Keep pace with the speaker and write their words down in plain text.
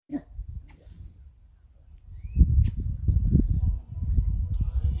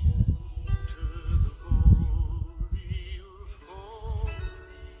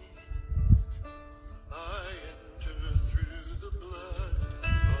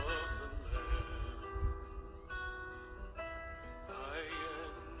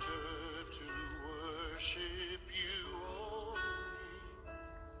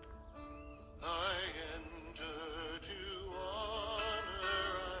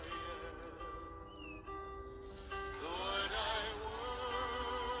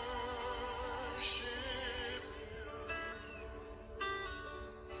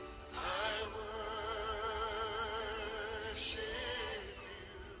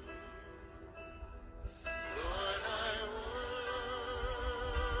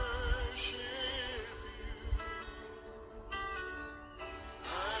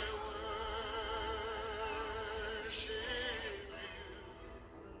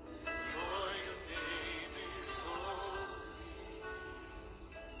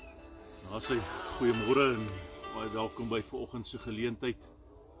Sê goeiemôre en baie welkom by vanoggend se geleentheid.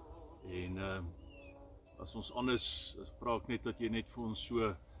 En as ons anders vra ek net dat jy net vir ons so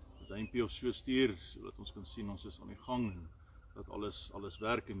 'n duimpie of so stuur sodat ons kan sien ons is aan die gang en dat alles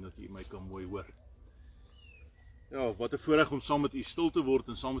werk en dat jy my kan mooi hoor. Ja, wat 'n voorreg om saam met u stil te word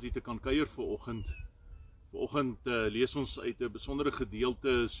en saam met u te kan kuier vanoggend. Vanoggend lees ons uit 'n besondere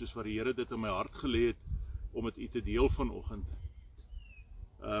gedeelte soos wat die Here dit in my hart gelê het om met u te deel vanoggend.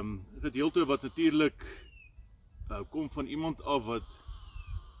 'n gedeelte wat natuurlik kom van iemand af wat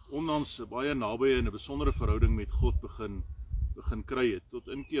ondanks baie naby en 'n besondere verhouding met God begin kry het, tot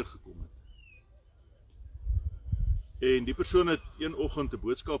inkeer gekom het. En die persoon het een oggend 'n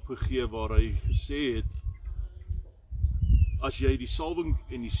boodskap gegee waar hy gesê het: as jy die salwing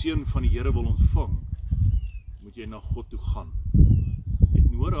en die seën van die Here wil ontvang, moet jy na God toe gaan. Jy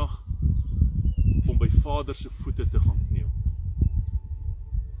het nodig om by Vader se voete te gaan kniel.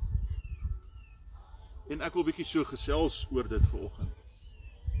 En ek wil bietjie so gesels oor dit vanoggend.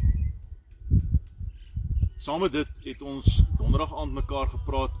 Saam met dit het ons donderdag aand mekaar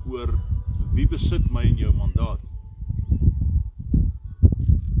gepraat oor wie besit my en jou mandaat.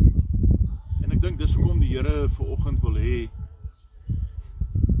 En ek dink dis hoekom die Here vanoggend wil hê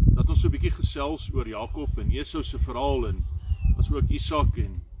dat ons so 'n bietjie gesels oor Jakob en Esau se verhaal en asook Isak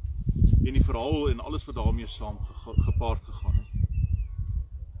en die verhaal en alles wat daarmee saam gepaard gegaan het.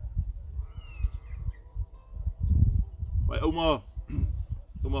 My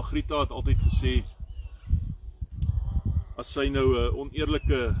ouma Grieta het altyd gesê, as sy nou 'n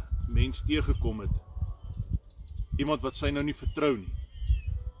oneerlike mens teëgekom het, iemand wat sy nou nie vertrou nie,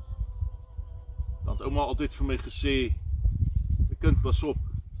 dan het ouma altyd vir my gesê, my kind, pas op,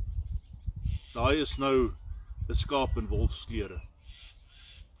 daai is nou 'n skaap in wolfsklere.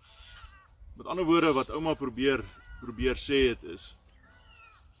 Met ander woorde, wat ouma probeer sê het is,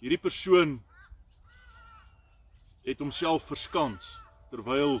 hierdie persoon het homself verskans,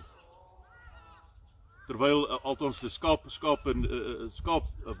 terwyl althans die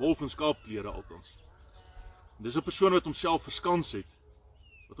wolf in skaapklere althans. En dis 'n persoon wat homself verskans het,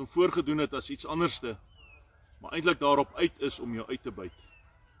 wat hom voorgedoen het as iets anderste, maar eintlik daarop uit is om jou uit te byt.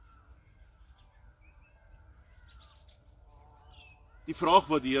 Die vraag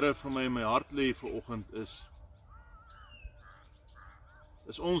wat die Here vir my in my hart lê vanoggend is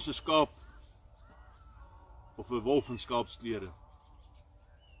ons 'n skaap of 'n wolf in skaapsklere?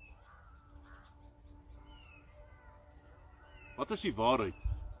 Wat is die waarheid,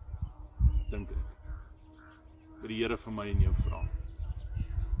 dink ek, wat die Here vir my en jou vra?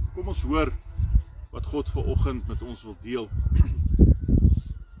 Kom ons hoor wat God vanoggend met ons wil deel.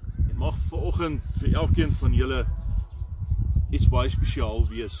 En mag vanoggend vir elkeen van julle iets baie spesiaal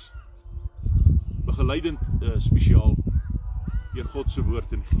wees. Begeleidend spesiaal deur God se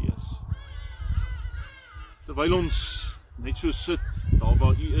woord en gees. Terwyl ons net so sit, daar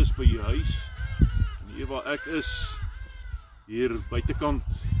waar u is by u huis, en hier waar ek is, hier buitekant,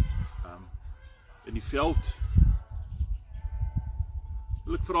 in die veld,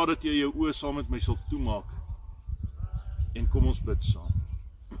 wil ek vra dat jy jou oë saam met my sal toemaak, en kom ons bid saam.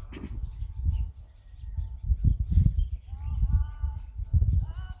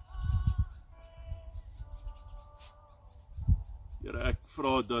 Here, ek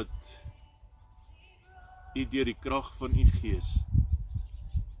vra dat u deur die krag van u gees,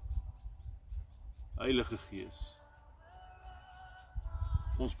 Heilige Gees,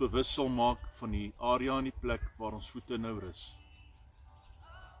 ons bewus sal maak van die area en die plek waar ons voete nou rus.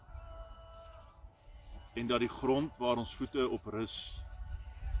 En dat die grond waar ons voete op rus,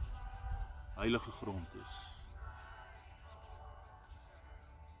 heilige grond is.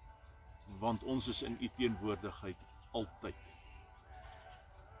 Want ons is in u teenwoordigheid altyd.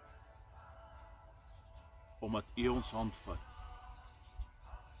 Omdat u ons hand vat,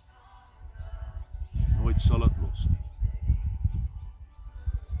 nooit sal het los nie.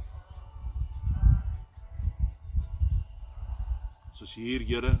 Ons is hier,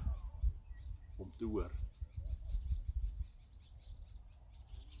 Here, om te hoor.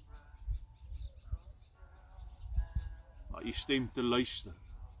 Na u stem te luister,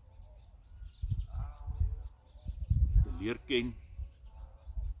 te leer ken,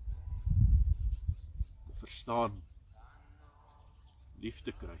 te verstaan, lief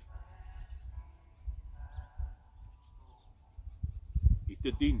te kry, u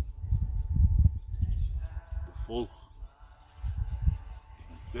te dien, te volg,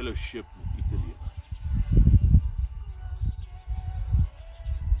 fellowship met u te lewe.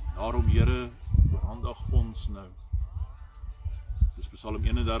 Daarom, Here, oorhandig ons nou. Soos Psalm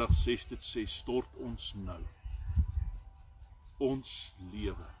 31:6 dit sê, stort ons nou ons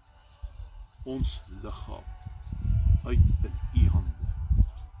lewe ons liggaam uit in U hande,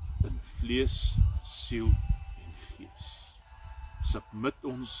 in vlees, siel en gees. Submit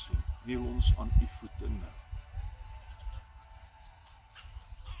ons en kniel ons aan U voete nou.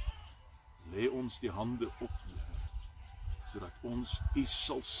 Lê ons die hande op, Here, sodat ons U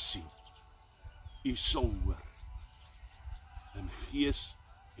sal sien, U sal hoor, in gees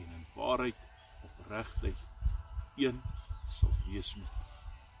en in waarheid, opregtheid, een sal wees met U.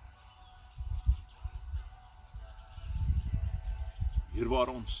 Hier waar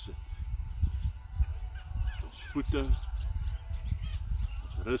ons sit, met ons voete,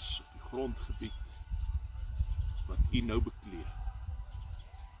 met rus op die grondgebied, wat U nou beklee.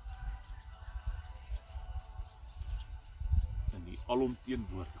 In die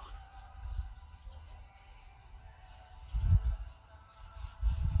alomteenwoordigheid.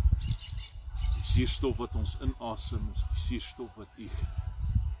 Die suurstof wat ons inasem, is die suurstof wat U gee.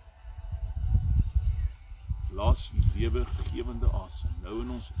 Laat U lewegewende asem nou in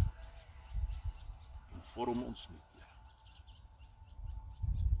ons en vorm ons nie, Here,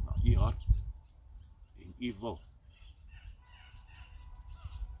 na U hart en U wil.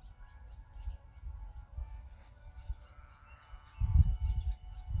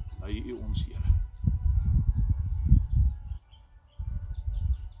 Lei U ons, Here.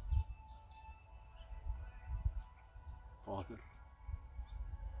 Vader,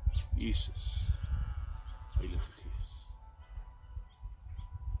 Jesus, Heilige Gees.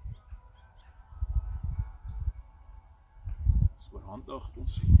 Ons oorhandig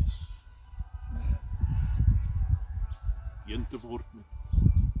ons gees, een te word met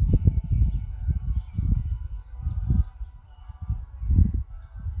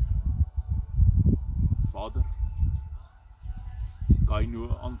Vader, Kaino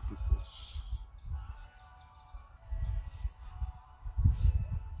aanvloed ons.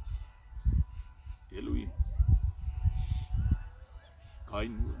 Elohim,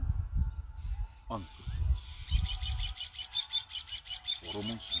 Kaino aanvloed ons. Vorm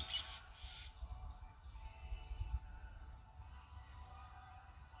ons nie.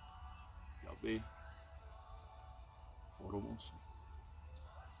 Jahweh, vorm ons nie.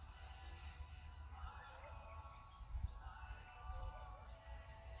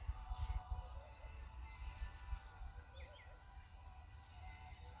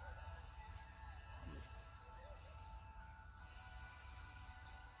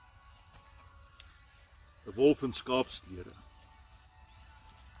 Een wolf in skaapsklere.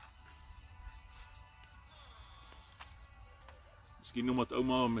 Miskien omdat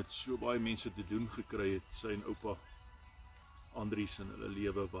ouma met so baie mense te doen gekry het, sy en oupa Andries in hulle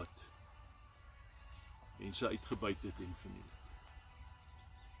lewe wat mense uitgebuit het en verniel het.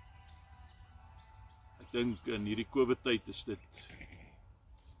 Ek dink in hierdie COVID-tyd is dit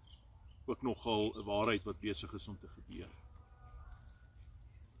ook nogal 'n waarheid wat besig is om te gebeur.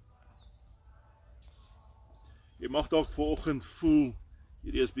 Jy mag dalk vanoggend voel,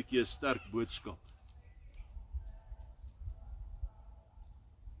 hierdie is bietjie 'n sterk boodskap.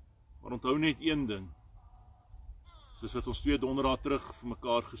 Maar onthou net een ding, soos wat ons 2 donderdae terug vir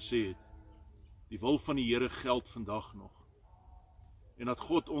mekaar gesê het, die wil van die Here geld vandag nog. En dat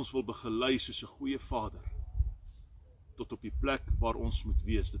God ons wil begelei soos 'n goeie vader, tot op die plek waar ons moet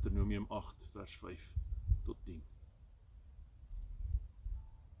wees, Deuteronomium 8 vers 5 tot 10.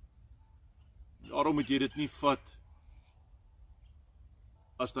 Daarom moet jy dit nie vat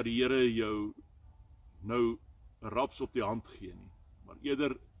as dat die Here jou nou 'n raps op die hand gee nie, maar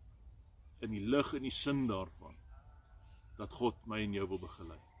eerder in die lig en die sin daarvan, dat God my en jou wil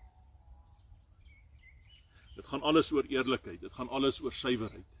begelei. Dit gaan alles oor eerlikheid, dit gaan alles oor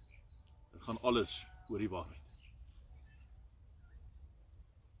suiwerheid, dit gaan alles oor die waarheid.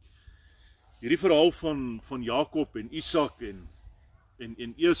 Hierdie verhaal van Jakob en Isak en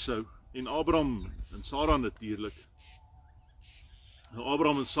Esau en Abraham en Sara natuurlik. Nou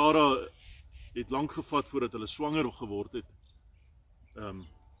Abraham en Sara het lank gevat voordat hulle swanger geword het.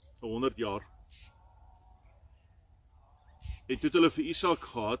 100 jaar. En toe het hulle vir Isak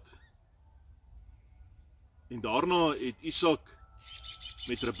gehad. En daarna het Isak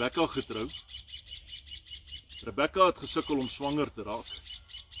met Rebekka getrou. Rebekka het gesukkel om swanger te raak.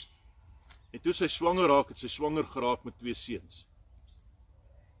 En toe sy swanger raak, het sy swanger geraak met 2 seuns.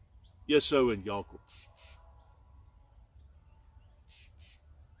 Esau en Jakob.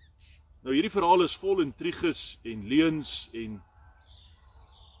 Nou hierdie verhaal is vol intriges en leuns en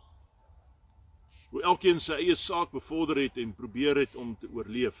hoe elkeen sy eie saak bevorder het en probeer het om te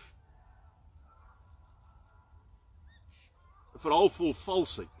oorleef. 'n Verhaal vol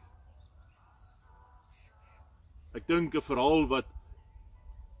valsheid. Ek dink 'n verhaal wat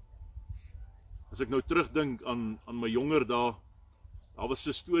As ek nou terugdink aan my jonger dae, daar was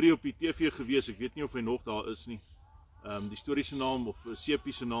 'n storie op die TV gewees, ek weet nie of hy nog daar is nie. Die storie se naam, of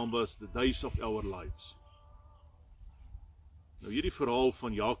sepie se naam was The Days of Our Lives. Nou hierdie verhaal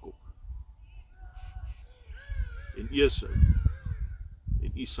van Jakob en Esau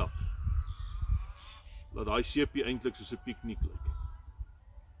en Isak, laat daai sepie eintlik soos 'n piknik lyk,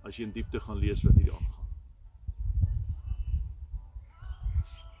 as jy in diepte gaan lees wat hierdie aangaan.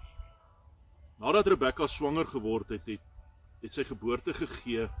 Nadat Rebekka swanger geword het, het sy geboorte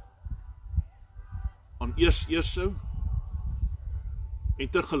gegee aan eers Esau en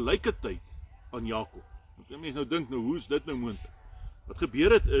tergelykertyd aan Jakob. Ek mens nou dink, hoe is dit nou moontlik? Wat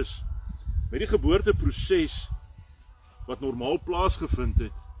gebeur het is, met die geboorteproses wat normaal plaasgevind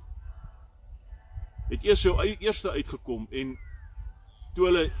het Esau eerste uitgekom, en toe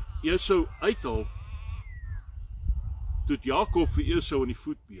hulle Esau uithaal, toe het Jakob vir Esau in die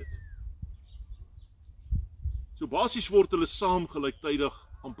voet beet. So basies word hulle saam gelyktydig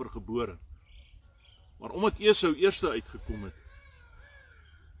amper gebore. Maar omdat Esau eerste uitgekom het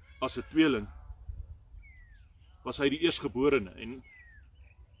as 'n tweeling, was hy die eerstgeborene, en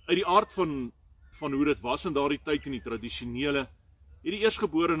uit die aard van hoe dit was in daardie tyd in die tradisionele, het die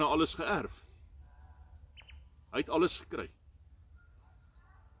eerstgeborene alles geërf. Hy het alles gekry.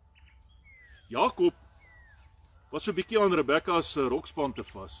 Jakob was so 'n bietjie aan Rebekka se rokspante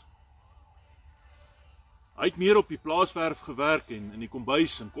vas. Hy het meer op die plaaswerf gewerk en in die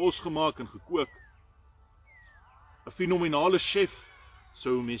kombuis en kos gemaak en gekook. 'n Fenominale chef,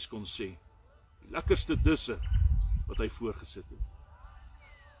 sou 'n mens kon sê. Die lekkerste disse wat hy voorgesit het.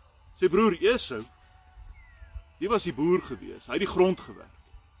 Sy broer Esau, die was die boer gewees. Hy het die grond gewerk.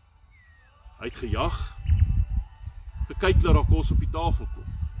 Hy het gejag, gekyk dat daar kos op die tafel kom.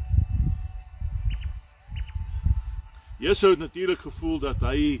 Esau het natuurlik gevoel dat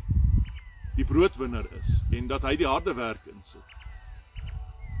hy die broodwinner is en dat hy die harde werk insit.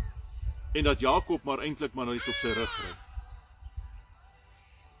 En dat Jakob maar eintlik maar net op sy rug ry.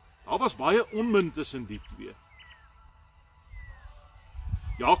 Daar was baie onmin tussen die twee.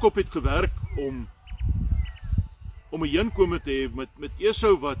 Jakob het gewerk om 'n inkome te hê met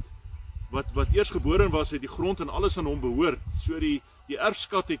Esau wat eers gebore was, het die grond en alles aan hom behoort. So die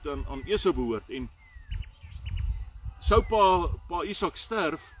erfskat het aan Esau behoort, en sou pa Isak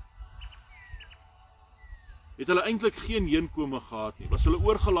sterf, het hulle eintlik geen inkome gehad nie. Was hulle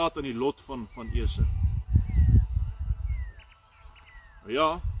oorgelaat aan die lot van Esau. Nou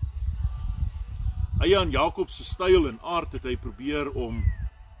ja, hy aan Jakob se styl en aard het hy probeer om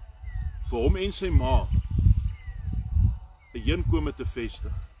vir hom en sy ma 'n inkome te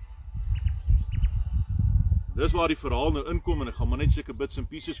vestig. Dis waar die verhaal nou inkom, en ek gaan maar net seker bits en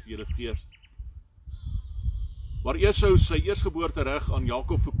pieces vir julle gee. Waar Esau sy eerstgeboortereg aan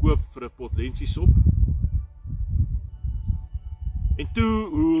Jakob verkoop vir 'n pot lensiesop. En toe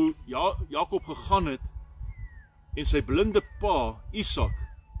hoe Jakob gegaan het en sy blinde pa Isak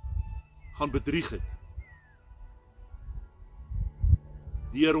gaan bedrieg het,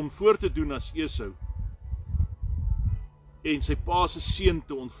 deur hom voor te doen as Esau en sy pa se seun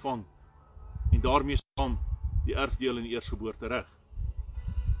te ontvang, en daarmee saam die erfdeel in die eerstgeboortereg.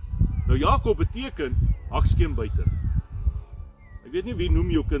 Nou Jakob beteken hakskeenbyter. Ek weet nie wie noem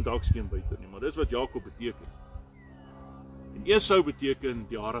jou kind hakskeenbyter nie, maar dis wat Jakob beteken. En Esau beteken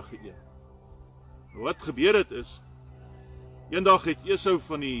die harige een. Nou wat gebeur het is, eendag het Esau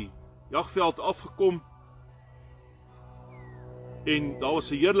van die jagveld afgekom, en daar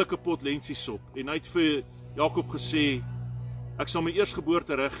was 'n heerlike pot lensiesop, en hy het vir Jakob gesê, ek sal my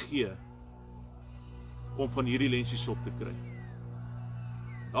eerstgeboortereg gee om van hierdie lensiesop te kry.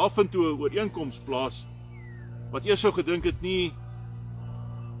 Daar vind toe 'n ooreenkoms plaas, wat Esau gedink het nie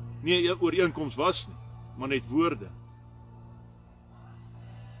 'n ooreenkoms was nie, maar net woorde.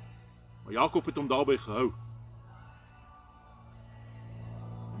 Maar Jakob het hom daarby gehou.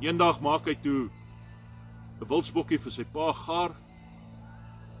 En eendag maak hy toe 'n wildsbokkie vir sy pa gaar.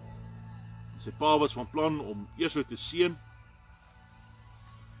 Sy pa was van plan om Esau te seën.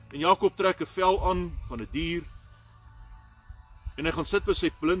 En Jakob trek 'n vel aan van 'n dier, en hy gaan sit by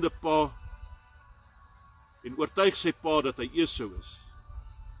sy blinde pa en oortuig sy pa dat hy Esau is.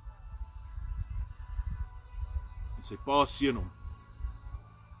 En sy pa seën hom.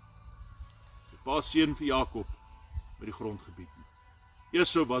 Sy pa seën vir Jakob met die grondgebied.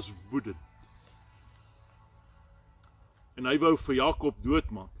 Esau was woedend. En hy wou vir Jakob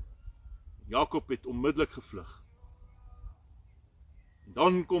doodmaak. Jakob het onmiddellik gevlug. En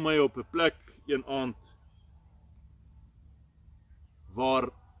dan kom hy op 'n plek een aand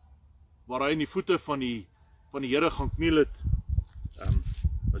waar hy in die voete van die Here gaan kniel het.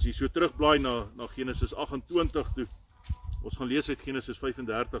 As jy so terugblaai na Genesis 28 toe, ons gaan lees uit Genesis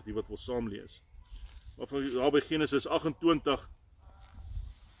 35, die wat ons saam lees. Maar daar by Genesis 28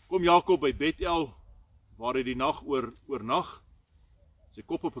 kom Jakob by Bethel, waar hy die nag oornag, sy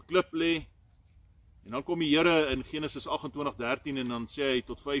kop op 'n klip lê, en dan kom die Here in Genesis 28:13 en dan sê hy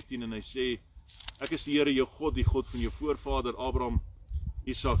tot 15 en hy sê, ek is die Here jou God, die God van jou voorvader Abraham,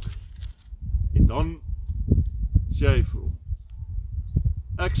 Isak. En dan sê hy vir hom,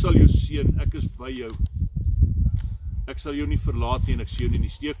 ek sal jou seën, ek is by jou. Ek sal jou nie verlaat nie en ek sal jou nie in die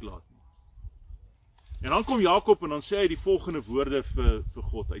steek laat nie. En dan kom Jakob en dan sê hy die volgende woorde vir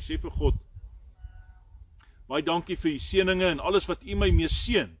God. Hy sê vir God, baie dankie vir u seëninge en alles wat u my mee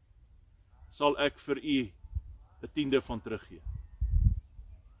seën, sal ek vir u 'n tiende van teruggee.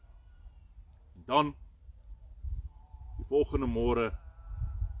 En dan, die volgende môre,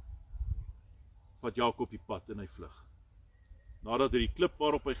 vat Jakob die pad en hy vlug. Nadat hy die klip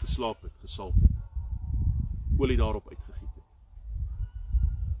waarop hy geslaap het, gesalf het, olie daarop uitgegiet het.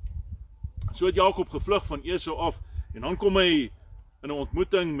 En so het Jakob gevlug van Esau af, en dan kom hy in 'n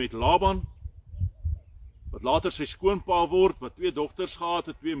ontmoeting met Laban, wat later sy skoonpa word, wat 2 dogters gehad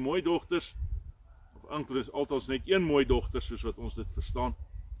het, 2 mooi dogters, of althans net 1 mooi dogter, soos wat ons dit verstaan.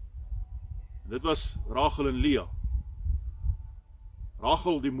 En dit was Rachel en Lea.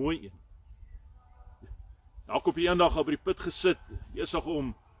 Rachel die mooi een. Jakob eendag op die put gesit, besig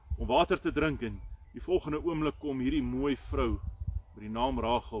om water te drink, en die volgende oomblik kom hierdie mooi vrou, met die naam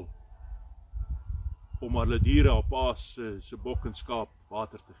Rachel, om haar diere, haar pa se bok en skaap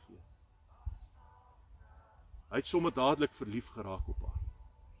water te gee. Hy het sommer dadelik verlief geraak op haar.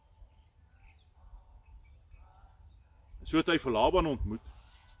 En so het hy vir Laban ontmoet.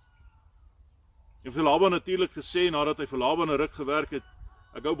 En vir Laban natuurlik gesê, nadat hy vir Laban 'n ruk gewerk het,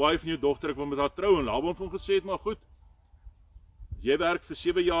 ek hou baie van jou dogter, ek wil met haar trou. En Laban het hom gesê het, maar goed, as jy werk vir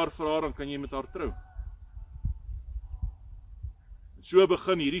 7 jaar vir haar, dan kan jy met haar trou. En so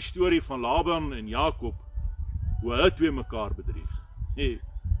begin hierdie storie van Laban en Jakob, hoe hulle twee mekaar bedrieg.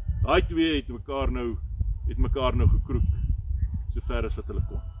 Daai twee het mekaar nou gekroek, so ver as wat hulle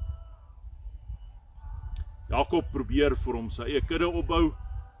kon. Jakob probeer vir hom sy eie kudde opbou,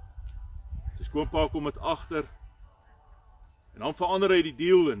 sy skoonpa kom met agter, en dan verander hy die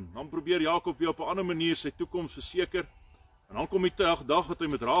deal, en dan probeer Jakob weer op 'n ander manier sy toekoms verseker, en dan kom die dag dat hy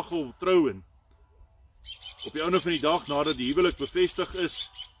met Rachel trou, en op die einde van die dag, nadat die huwelik bevestig is,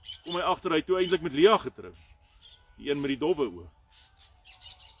 kom hy agter hy toe eintlik met Lea getrou, die een met die dowwe oë,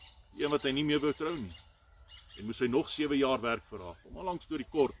 die een wat hy nie meer wou trou nie, en moes hy nog 7 jaar werk vir haar, om al langs storie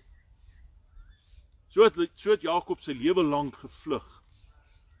kort. So het Jakob sy lewe lank gevlug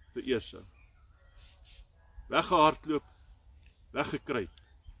vir Esau, weggehardloop, weggekruip,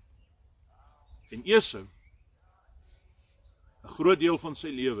 en Esau, 'n groot deel van sy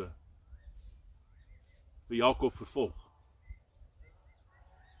lewe, vir Jakob vervolg.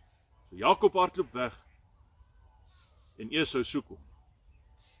 So Jakob hardloop weg, en Esau soek hom.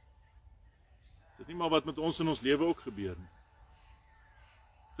 Is dit nie maar wat met ons in ons lewe ook gebeur nie?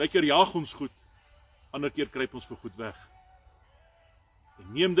 Partykeer jaag ons goed, ander keer kruip ons vir goed weg.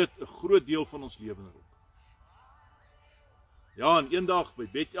 En neem dit 'n groot deel van ons lewe op. Ja, en eendag by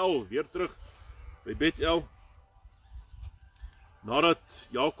Bethel, weer terug by Bethel, nadat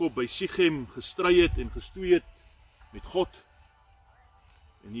Jakob by Sichem gestry het en gestoei het met God,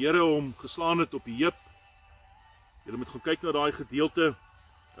 en die Here hom geslaan het op die heup. Julle moet gaan kyk na daai gedeelte.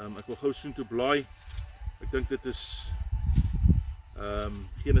 Ek wil gou soontoe blaai. Ek dink dit is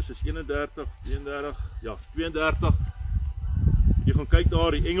Genesis 31, 32, ja, 32. Jy gaan kyk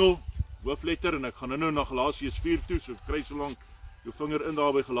daar, die engel, hoofletter, en ek gaan nou na Galasiërs 4 toe, so kry so lank jou vinger in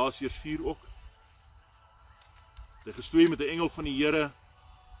daar by Galasiërs 4 ook. Hy gestoei met 'n engel van die Here,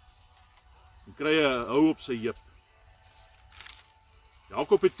 en kry 'n hou op sy heup.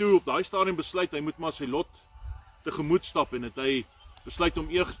 Jakob het toe op daai stadium besluit, hy moet maar sy lot tegemoet stap, en het hy besluit om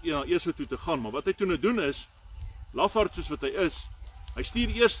na Esau toe te gaan. Maar wat hy toe nou doen is, lafaard soos wat hy is, hy stuur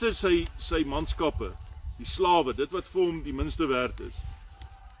eers sy manskappe, die slawe, dit wat vir hom die minste werd is.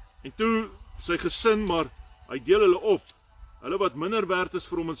 En toe sy gesin, maar hy deel hulle op, hulle wat minder werd is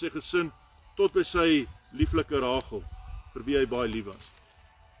vir hom en sy gesin, tot by sy lieflike Rachel, vir wie hy baie lief was.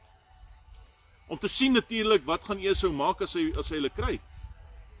 Om te sien natuurlik, wat gaan Esau maak as hy hulle kry?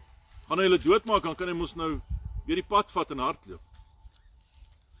 Gaan hy hulle doodmaak, dan kan hy mos nou weer die pad vat en hardloop.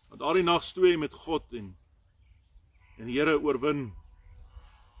 Want daardie nag stoei hy met God, en die Here oorwin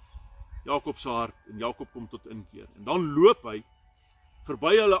Jakob se hart, en Jakob kom tot inkeer. En dan loop hy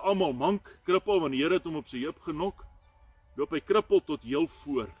verby hulle almal, mank, krippel, want die Here het hom op sy heup genok, loop hy krippel tot heel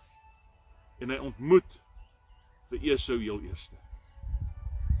voor, en hy ontmoet vir Esau heel eerste.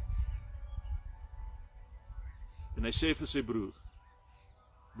 En hy sê vir sy broer,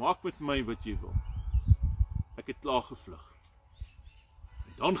 maak met my wat jy wil. Ek het klaar gevlug.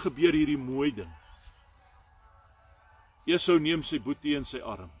 En dan gebeur hierdie mooi ding. Esau neem sy boetie in sy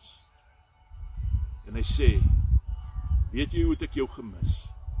arms. En hy sê, weet jy hoe het ek jou gemis?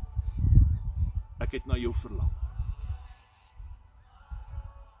 Ek het na jou verlang.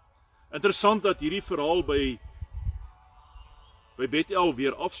 Interessant dat hierdie verhaal by Bethel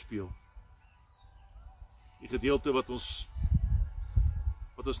weer afspeel. Die gedeelte wat ons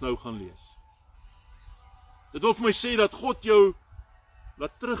nou gaan lees. Dit wil vir my sê dat God jou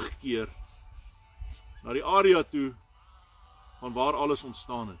laat terugkeer na die area toe van waar alles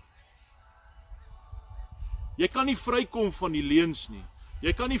ontstaan het. Jy kan nie vrykom van die leuns nie.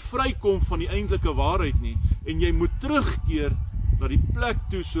 Jy kan nie vrykom van die eintlike waarheid nie. En jy moet terugkeer na die plek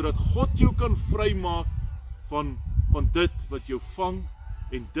toe, sodat God jou kan vrymaak van dit wat jou vang,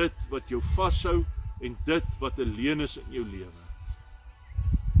 en dit wat jou vashou, en dit wat 'n leuen is in jou lewe.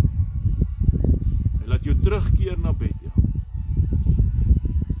 Hy laat jou terugkeer na Bethel.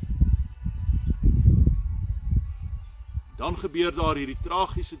 Dan gebeur daar hierdie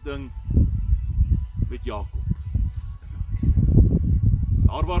tragiese ding met Jakob.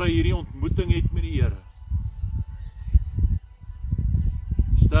 Daar waar hy hierdie ontmoeting het met die Here,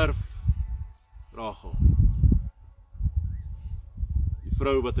 sterf Rachel, die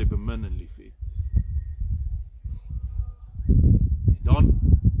vrou wat hy bemin en lief het. En dan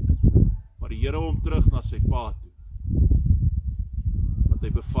maar die Here hom terug na sy pa toe, wat hy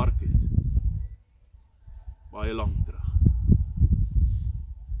bevark het, baie lank terug.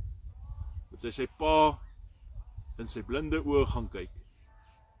 Moet hy sy pa in sy blinde oë gaan kyk.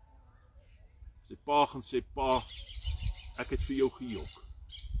 Sy pa gaan sê, pa, ek het vir jou gejok.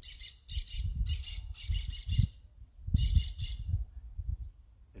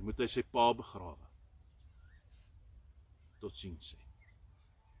 En moet hy sy pa begrawe. Totsiens sê.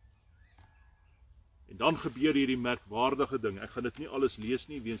 En dan gebeur hierdie merkwaardige ding. Ek gaan dit nie alles lees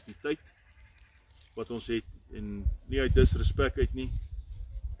nie, weens die tyd wat ons het, en nie uit disrespek uit nie.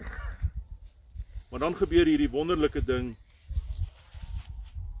 Maar dan gebeur hierdie wonderlike ding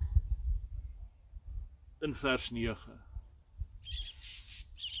in vers 9.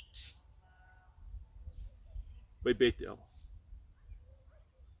 By Bethel.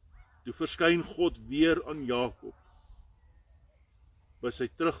 Toe verskyn God weer aan Jakob by sy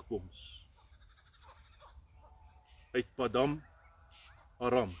terugkoms uit Paddan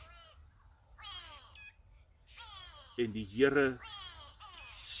Aram. En die Here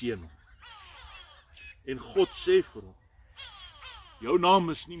seën hom. En God sê vir hom, jou naam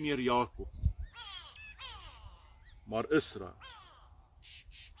is nie meer Jakob, maar Israel.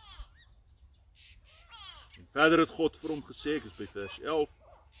 En verder het God vir hom gesê, ek is by vers 11,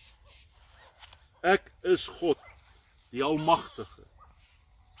 ek is God, die Almagtige.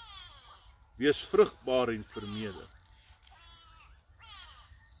 Wees vrugbaar en vermeerder.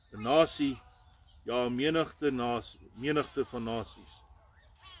 'n nasie, ja, 'n menigte van nasies,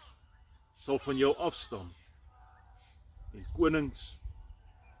 sal van jou afstam, en konings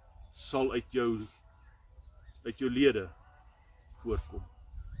sal uit jou lede voorkom.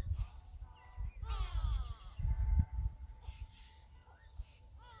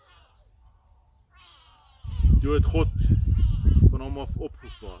 Toe het God van hom af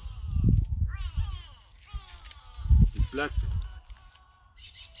opgevaar, die plek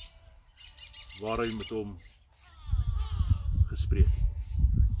waar hy met hom gespreek het.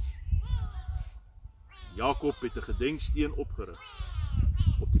 Jakob het 'n gedenksteen opgerig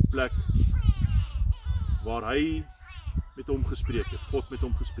op die plek waar hy met hom gespreek het, God met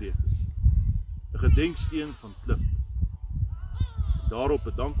hom gespreek het. 'n Gedenksteen van klip. Daarop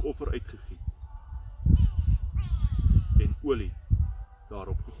 'n dankoffer uitgegiet en olie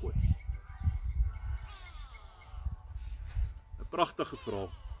daarop gegooi. 'n Pragtige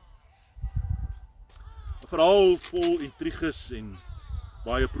verhaal. 'n Verhaal vol intriges en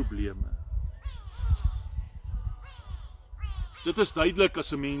baie probleme. Dit is duidelik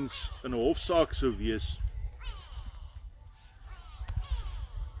as 'n mens in 'n hofsaak sou wees,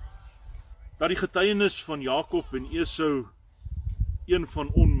 dat die getuienis van Jakob en Esau een van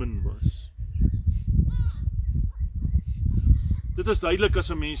onmin was. Dit is duidelik as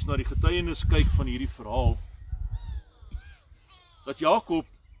 'n mens na die getuienis kyk van hierdie verhaal, dat Jakob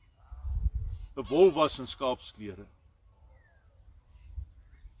 'n wolf was in skaapsklere.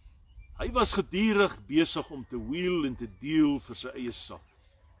 Hy was gedurig besig om te wheel en te deel vir sy eie sak.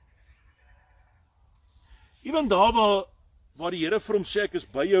 Ewen daar waar die Here vir hom sê, ek is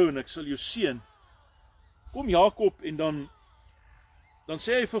by jou en ek sal jou seën, kom Jakob en dan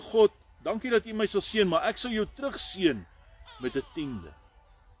sê hy vir God, dankie dat U my sal seën, maar ek sal jou terugseën met 'n 10de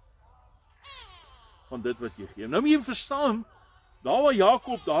van dit wat jy gee. Nou moet jy verstaan, daar waar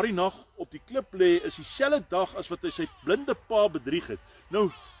Jakob daardie nag op die klip lê, is dieselfde dag as wat hy sy blinde pa bedrieg het.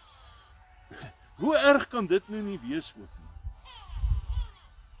 Nou, hoe erg kan dit nou nie wees ook nie?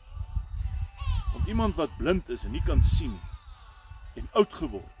 Om iemand wat blind is en nie kan sien en oud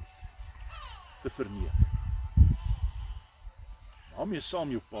geword te verneek. Daarmee saam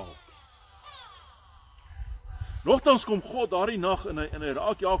jou pa. Nogtans kom God daardie nag en hy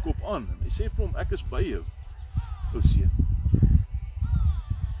raak Jakob aan en hy sê vir hom, ek is by jou, ou seun.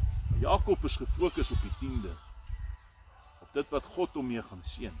 Maar Jakob is gefokus op die 10de, op dit wat God hom mee gaan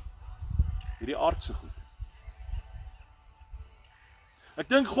seën, hierdie aardse goed. Ek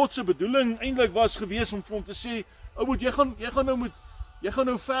dink God se bedoeling eintlik was gewees om vir hom te sê, ou moet jy gaan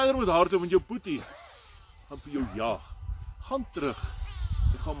nou verder met hardloop, want jou boetie gaan vir jou jaag. Gaan terug.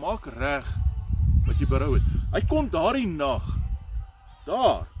 Jy gaan maak reg wat jy berou het. Hy kon daardie nag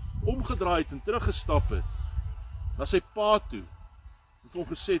daar omgedraai het en teruggestap het na sy pa toe en vir hom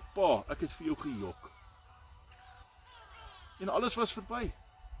gesê het, pa, ek het vir jou gejok. En alles was verby.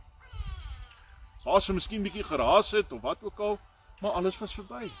 As hy miskien bietjie geraas het of wat ook al, maar alles was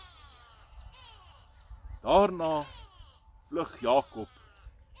verby. Daarna vlug Jakob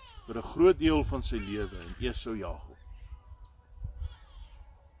vir 'n groot deel van sy lewe en Esau jaag hom.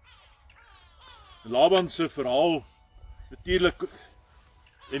 Laban se verhaal natuurlik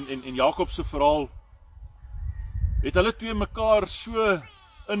en Jakob se verhaal het hulle twee mekaar so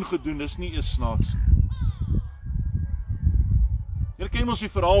ingedoen, dis nie eens snaaks nie. Julle ken mos die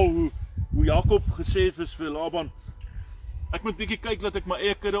verhaal hoe Jakob gesê het vir Laban, ek moet bietjie kyk dat ek my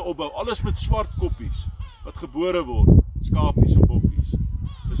eie kudde opbou, alles met swart koppies wat gebore word, skapies en bokkies.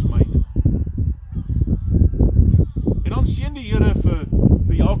 Dis myne. En dan seën die Here vir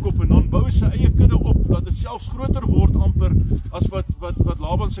Jakob en dan bou hy sy eie kudde op, dat dit selfs groter word amper as wat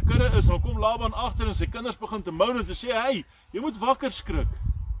Laban se kudde is. Dan kom Laban agter en sy kinders begin te moan en te sê, hey, jy moet wakker skrik.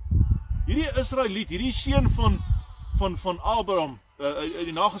 Hierdie Israeliet, hierdie seun van Abraham,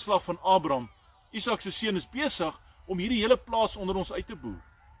 die nageslag van Abraham, Isak se seun, is besig om hierdie hele plaas onder ons uit te boer.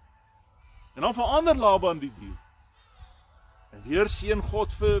 En dan verander Laban die deal. En weer seën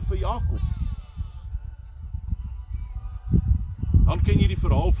God vir Jakob. Dan ken jy die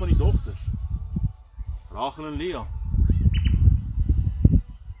verhaal van die dogters, Rachel en Lea.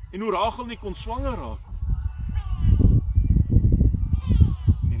 En hoe Rachel nie kon swanger raak nie.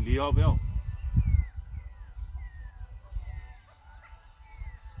 En Lea wel.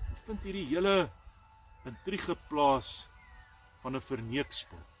 Ek vind hierdie hele intrige plaas van 'n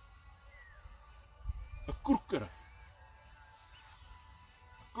verneekspel. 'n Kroekery. 'n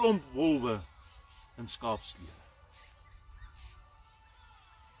Klomp wolwe in skaapsklere.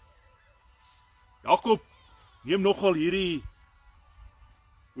 Jakob neem nogal hierdie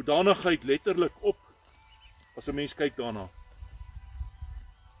hoedanigheid letterlik op, as 'n mens kyk daarna.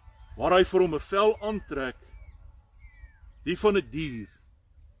 Waar hy vir hom 'n vel aantrek, die van 'n dier,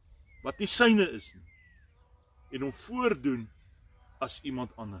 wat nie syne is nie, en hom voordoen as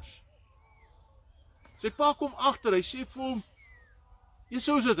iemand anders. Sy pa kom agter, hy sê vir hom,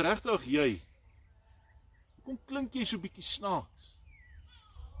 Esau, is dit regtig jy? Hoekom klink jy so bietjie snaaks?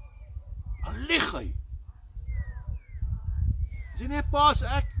 Dan lieg hy. Hy sê, nee pa, is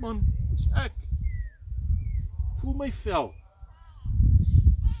ek man, is ek. Voel my vel.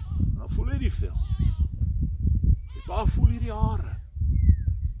 Dan voel hy die vel. Die pa voel hier die hare.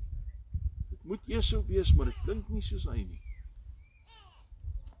 Dit moet Esau wees, maar dit klink nie soos hy nie.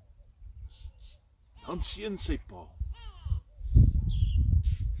 Dan seën sy pa.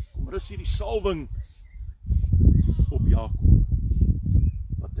 Kom rus hier die salwing op Jakob,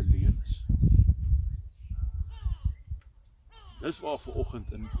 wat 'n leuen is. Dis waar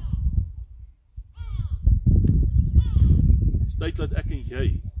vanoggend in. Dis tyd dat ek en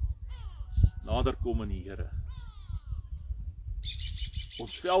jy nader kom in die Here.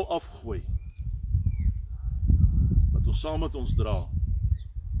 Ons vel afgooi, wat ons saam met ons dra.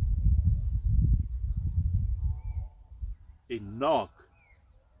 En naak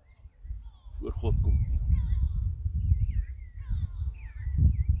voor God kom nie.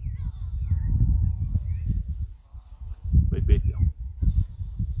 By Bethel.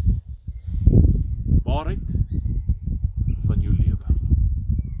 Waarheid van jou lewe.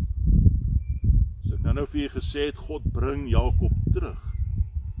 So ek nou vir jy gesê het, God bring Jakob terug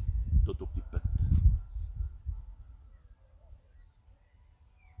tot op die punt.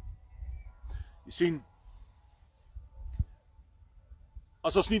 Jy sien,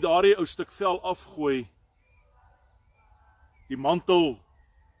 as ons nie daardie ou stuk vel afgooi, die mantel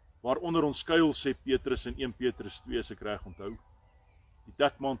waaronder ons skuil, sê Petrus in 1 Petrus 2, as ek reg onthou, die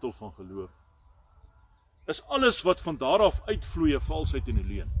dekmantel van geloof, is alles wat van daar af uitvloei, 'n valsheid en 'n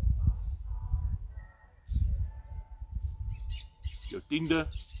leuen. Jou tiende,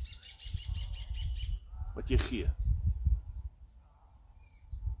 wat jy gee.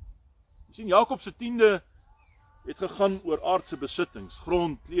 Jy sien, Jakob se tiende het gegaan oor aardse besittings,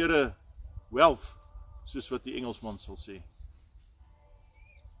 grond, klere, wealth, soos wat die Engelsman sal sê.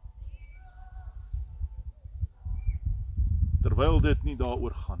 Terwyl dit nie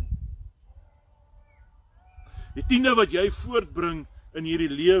daaroor gaan nie. Die tiende wat jy voortbring in hierdie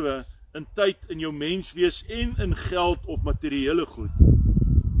lewe, in tyd, in jou menswees en in geld of materiële goed.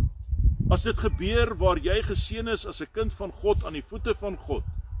 As dit gebeur waar jy geseën is as 'n kind van God aan die voete van God,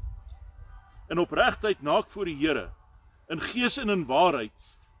 in opregtheid naak voor die Here, in gees en in waarheid,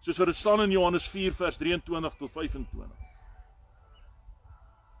 soos wat dit staan in Johannes 4 vers 23 tot 25.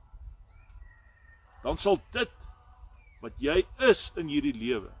 Dan sal dit wat jy is in hierdie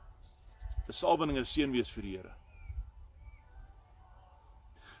lewe, 'n salwing en 'n seën wees vir die Here.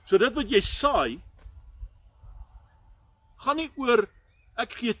 So dit wat jy saai, gaan nie oor,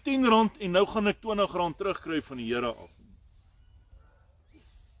 ek gee R10 en nou gaan ek R20 terugkry van die Here af.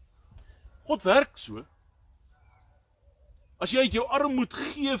 God werk so. As jy uit jou armoede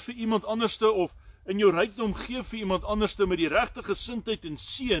gee vir iemand anderste, of in jou rykdom gee vir iemand anderste met die regte gesindheid en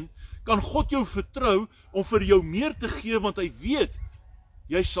seën, kan God jou vertrou om vir jou meer te gee, want hy weet,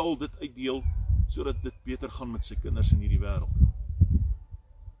 jy sal dit uitdeel, sodat dit beter gaan met sy kinders in hierdie wêreld.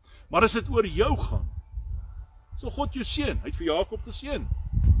 Maar as dit oor jou gaan, sal God jou seën. Hy het vir Jakob geseën.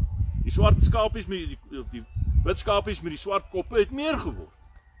 Die swart skapies met die wit skapies met die swart koppe het meer geword.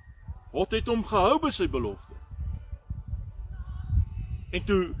 God het hom gehou by sy belofte. En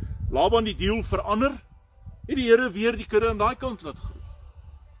toe Laban die deal verander, het die Here weer die kudde aan daai kant laat groei.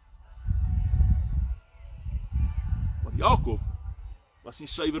 Want Jakob was nie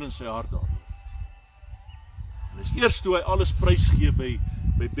suiwer in sy hart daar. En dis eers toe hy alles prysgee by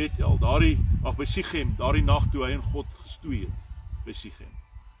Bethel, by Sichem, daardie nag toe hy en God gestoei het by Sichem.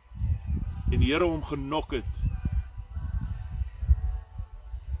 En die Here hom genok het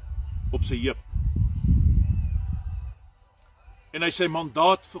op sy heup. En hy sy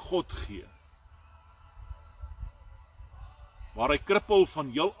mandaat vir God gee, waar hy krippel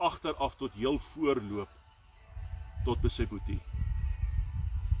van heel agter af tot heel voorloop, tot by sy boetie.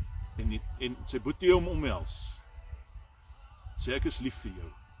 En sy boetie hom omhels, sê ek is lief vir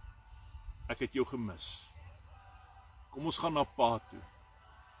jou, ek het jou gemis, kom ons gaan na pa toe,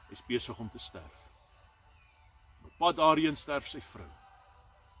 hy is besig om te sterf. Op pad daarheen sterf sy vrou,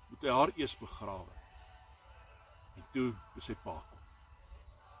 moet hy haar eers begrawe, en toe by sy pa kom.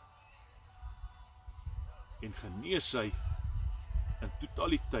 En genees hy in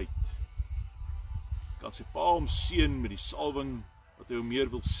totaliteit, kan sy pa hom seën met die salwing wat hy hom meer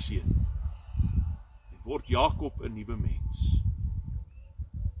wil seën, en word Jakob 'n nuwe mens.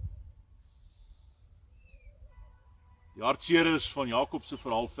 Die hartseer is van Jakob se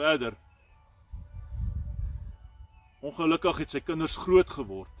verhaal verder. Ongelukkig het sy kinders groot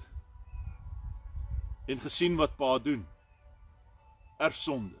geword en gesien wat pa doen.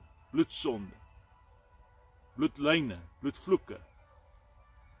 Erfsonde, bloedsonde, bloedlyne, bloedvloeke.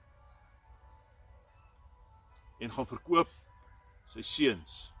 En gaan verkoop sy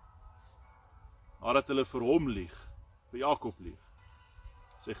seuns, nadat hulle vir hom lieg, vir Jakob lieg,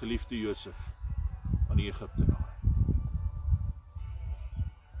 sy geliefde Josef aan die Egiptenaar.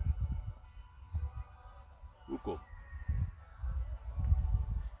 Hoekom?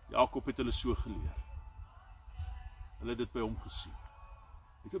 Jakob het hulle so geleer. Hulle het dit by hom gesien.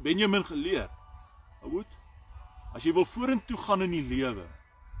 Het vir Benjamin geleer, Ouud, as jy wil vorentoe gaan in die lewe,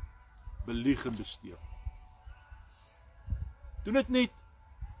 belieg en besteel. Doen dit net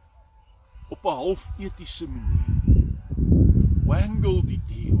op 'n half etiese manier. Wangle die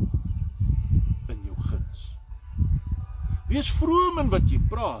deal in jou guns. Wees vroom in wat jy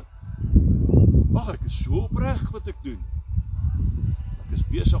praat. Ag, ek is so opreg wat ek doen. Ek is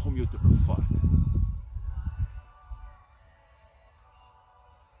besig om jou te bevat.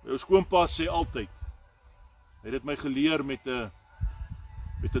 My skoonpa sê altyd, hy het dit my geleer met 'n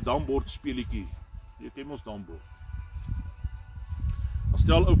dambord speelietjie. Jy ken ons dambord. Dan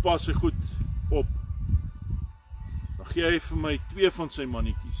stel oupa sy goed op. Dan gee hy vir my 2 van sy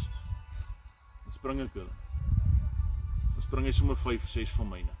mannetjies. Dan spring ek hulle. Dan spring hy sommer 5, 6 van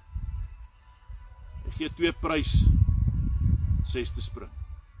myne. Hy gee 2 prys, 6 te spring.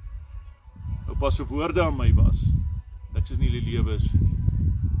 Oupa se woorde aan my was, niks is nie die lewe is vir nie.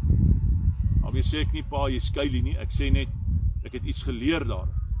 Alweer sê ek nie, pa, jy skuilie nie, ek sê net, ek het iets geleer daar.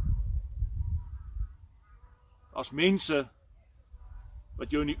 as mense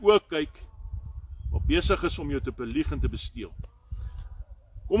wat jou in die oë kyk, wat besig is om jou te belieg en te besteel.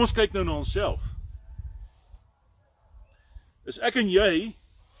 Kom ons kyk nou na onsself. Is ek en jy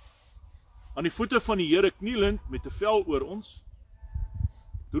aan die voete van die Here knielend met 'n vel oor ons?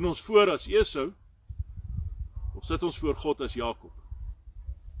 Doen ons voor as Esau? Of sit ons voor God as Jakob?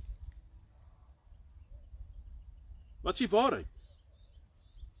 Wat is die waarheid?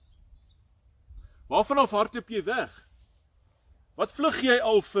 Waarvan af hardloop jy weg? Wat vlug jy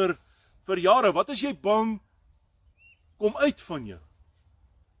al vir jare? Wat is jy bang kom uit van jou?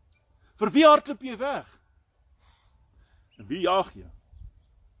 Vir wie hardloop jy weg? En wie jaag jy?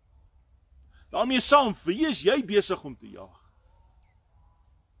 Daarmee saam, vir wie is jy besig om te jaag?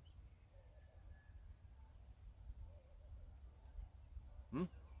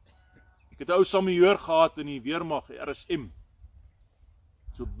 Ek het 'n ou samiehoor gehad in die weermag, die RSM.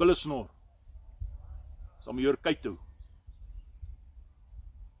 So billesnor. Samiehoor Keitou.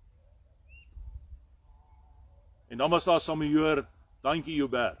 En dan was daar samiehoor Dantjie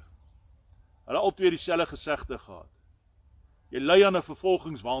Joubert. Hulle al twee dieselfde gesegde gehad. Jy ly aan 'n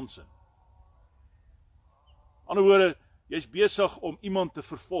vervolgingswaansin. Ander woorde, jy's besig om iemand te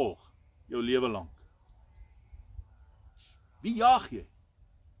vervolg jou lewe lank. Wie jaag jy?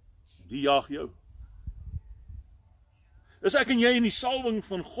 Wie jaag jou? Is ek en jy in die salwing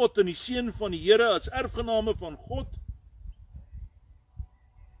van God en die seën van die Here as erfgename van God?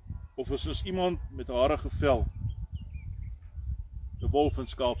 Of is ons iemand met 'n harige vel? 'n wolf in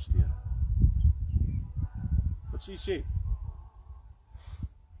skaapsteen? Wat sê?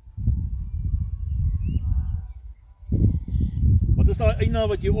 Wat is daai eina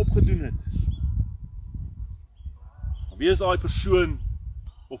wat jy opgedoen het? Wie is daai persoon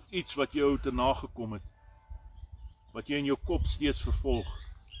of iets wat jou te nagekom het, wat jy in jou kop steeds vervolg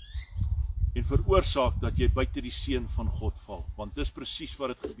en veroorsaak dat jy buite die seën van God val? Want dis presies wat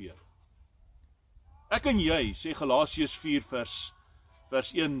dit gebeur. Ek en jy, sê Galasiërs 4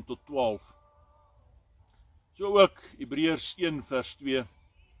 vers 1 tot 12. So ook Hebreërs 1 vers 2,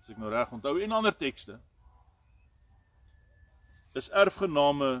 as ek nou reg onthou, en ander tekste, is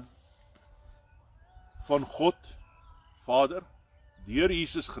erfgename van God, Vader, deur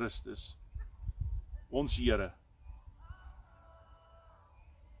Jesus Christus, ons Here,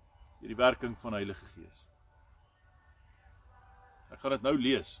 deur die werking van Heilige Gees. Ek gaan dit nou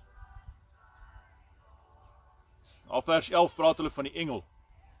lees. Al vers 11 praat hulle van die engel.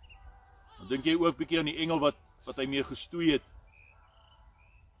 Dan dink jy ook bietjie aan die engel wat hy mee gestoei het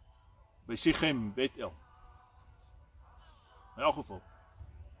by Sichem, Bethel. In elk geval.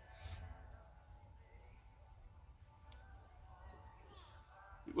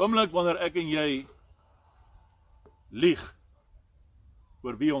 Die oomblik wanneer ek en jy lieg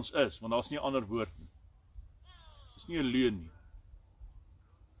oor wie ons is, want daar's nie 'n ander woord nie. Dis nie 'n leuen nie.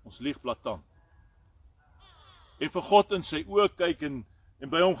 Ons lieg blaatant. En vir God in sy oë kyk en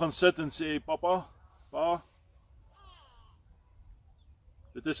by hom gaan sit en sê, Papa, Pa,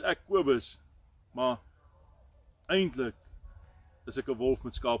 dit is ek Kobus, maar eintlik is ek 'n wolf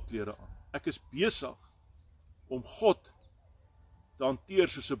met skaapklere aan. Ek is besig om God te hanteer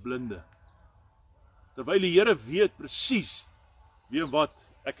soos 'n blinde. Terwyl die Here weet presies wie en wat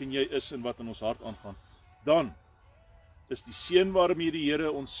ek en jy is en wat in ons hart aangaan. Dan is die seën waarmee die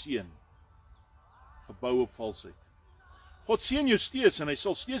Here ons seën gebou op valsheid. God seën jou steeds en hy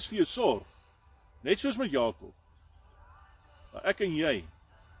sal steeds vir jou sorg, net soos met Jakob. Maar ek en jy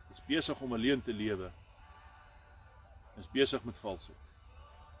is besig om 'n leuen te lewe. Is besig met valsheid.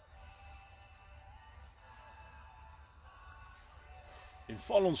 En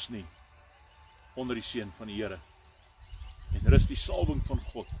val ons nie onder die seën van die Here. En rus die salwing van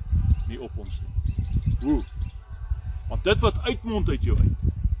God nie op ons nie. Hoe? Want dit wat uitmond uit jou uit,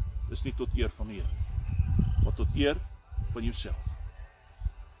 is nie tot eer van die Here, maar tot eer van jouself.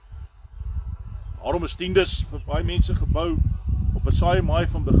 Daarom is tiendes vir baie mense gebou op 'n saai maai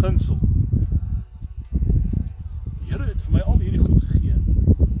van beginsel. Die Here het vir my al hierdie goed gegee.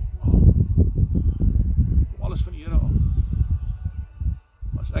 Kom alles van die Here af.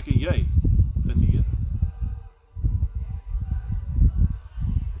 Maar as ek en jy in die Here.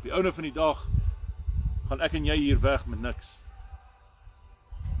 Op die einde van die dag gaan ek en jy hier weg met niks.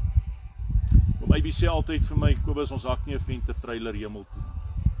 My sê altyd vir my, Kobus, ons hak nie 'n venter trailer hemel toe.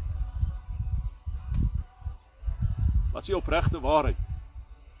 Wat is die opregte waarheid?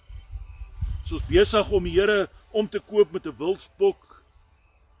 Is ons besig om die Here om te koop met 'n wildspok?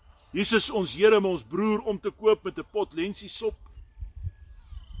 Jesus ons Here met ons broer om te koop met 'n pot lensiesop?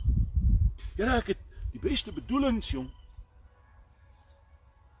 Here, ek het die beste bedoelings, jong.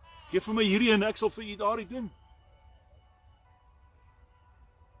 Geef vir my hierdie en ek sal vir u daardie doen.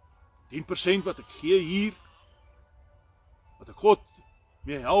 10% wat ek gee hier, wat ek God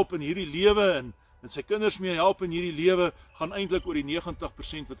mee help in hierdie lewe en sy kinders mee help in hierdie lewe, gaan eintlik oor die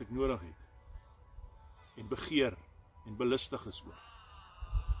 90% wat ek nodig het. En begeer en belustig is oor.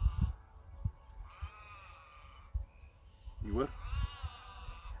 Jy hoor?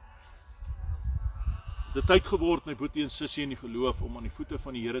 Dit tyd geword, my boetie en sussie in die geloof, om aan die voete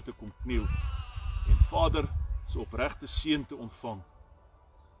van die Here te kom kniel en Vader se opregte seën te ontvang.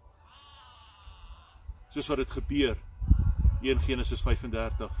 Soos wat dit gebeur in Genesis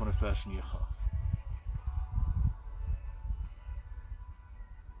 35 van vers 9 af.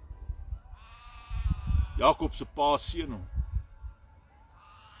 Jakob se pa seën hom.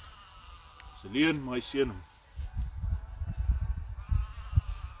 Sy leen my seën hom.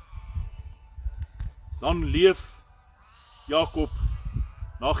 Dan leef Jakob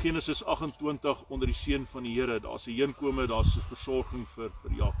na Genesis 28 onder die seën van die Here. Daar's 'n heenkome, daar's 'n versorging vir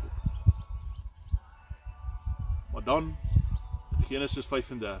Jakob. Maar dan in Genesis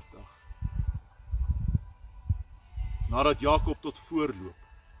 35, nadat Jakob tot voorloop,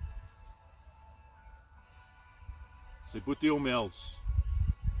 sy boetie omhels,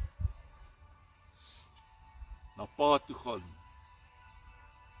 na pa toe gaan,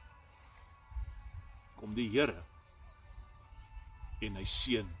 kom die Here en hy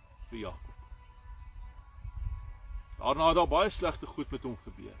seën vir Jakob. Daarna het daar baie slegte goed met hom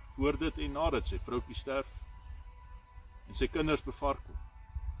gebeur, voor dit en nadat sy vroukie sterf en sy kinders bevark hom.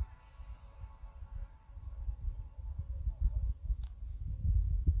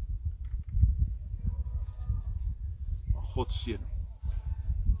 Maar God seën hom.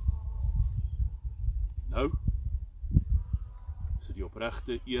 Nou is dit die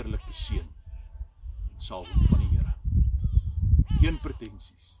opregte, eerlike seën en salwing van die Here. Geen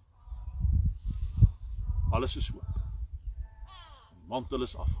pretensies. Alles is oop. Die mantel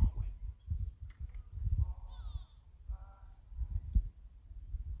is afgegooi.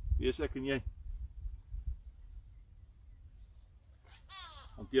 Wie is ek en jy?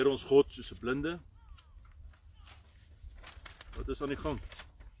 Hanteer ons God soos 'n blinde? Wat is aan die gang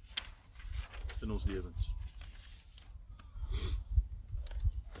in ons lewens?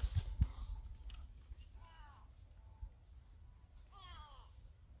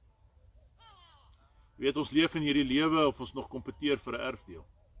 Jy weet, ons leef in hierdie lewe of ons nog kompeteer vir 'n erfdeel.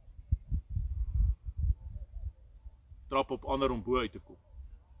 Trap op ander om bo uit te kom.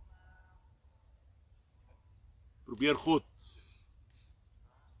 Probeer God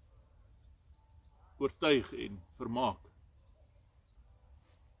oortuig en vermaak.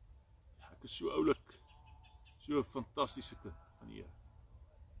 Ek is so oulik, so 'n fantastiese kind van die Here.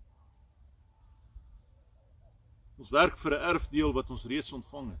 Ons werk vir 'n erfdeel wat ons reeds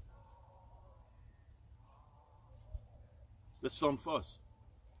ontvang het. Dit staan vas.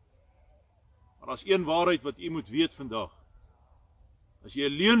 Maar as een waarheid wat u moet weet vandag, as jy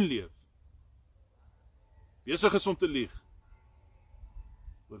 'n leuen leef, besig is om te lieg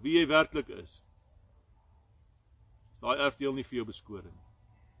oor wie jy werklik is daai erfdeel nie vir jou beskore nie.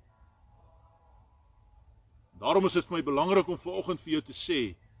 Daarom is dit vir my belangrik om vanoggend vir jou te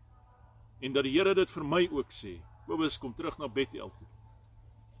sê, en dat die Here dit vir my ook sê, Kobus, kom terug na Bethel toe.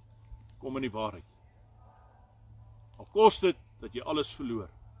 Kom in die waarheid. Al kos dit dat jy alles verloor.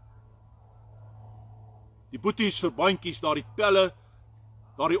 Die boeties vir bandjies, daardie pelle,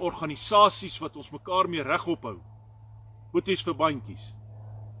 daardie organisasies wat ons mekaar mee regop hou. Boeties vir bandjies.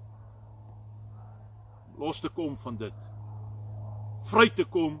 Los te kom van dit. Vry te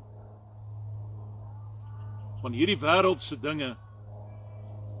kom van hierdie wêreldse dinge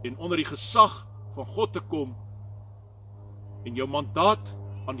en onder die gesag van God te kom en jou mandaat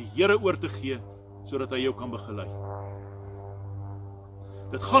aan die Here oor te gee sodat hy jou kan begelei.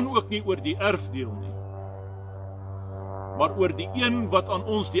 Dit gaan ook nie oor die erfdeel nie, maar oor die een wat aan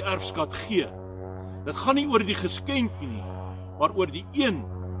ons die erfskat gee. Dit gaan nie oor die geskenk nie, maar oor die een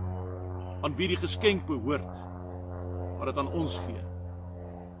aan wie die geskenk behoort, wat dit aan ons gee.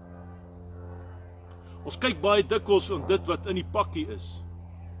 Ons kyk baie dikwels aan dit wat in die pakkie is,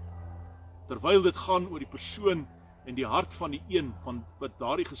 terwyl dit gaan oor die persoon en die hart van die een van wat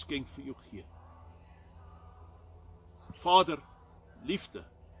daardie geskenk vir jou gee. Vader, liefde.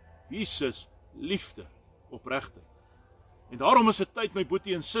 Jesus, liefde, opregtheid. En daarom is dit tyd, my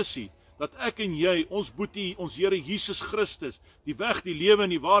boetie en sussie, dat ek en jy, ons boetie, ons Here Jesus Christus, die weg, die lewe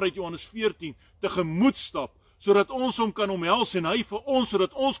en die waarheid, Johannes 14, tegemoet stap, sodat ons hom kan omhels en hy vir ons,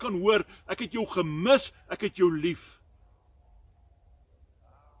 sodat ons kan hoor, ek het jou gemis, ek het jou lief.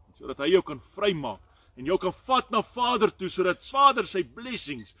 Sodat hy jou kan vrymaak en jou kan vat na Vader toe, sodat Vader sy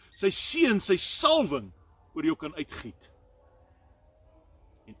blessings, sy seën, sy salwing oor jou kan uitgiet.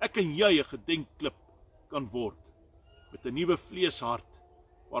 En ek en jy 'n gedenkklip kan word met 'n nuwe vleeshart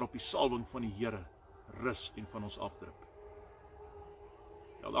waarop die salwing van die Here rus en van ons afdruk.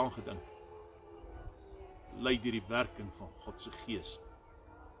 Jy al aangedink. Lei deur die werking van God se Gees,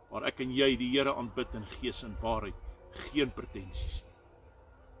 waar ek en jy die Here aanbid in gees en waarheid, geen pretensies nie.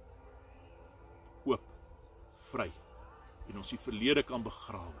 Oop, vry, en ons die verlede kan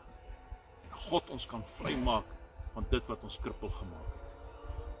begrawe, en God ons kan vrymaak van dit wat ons krippel gemaak het.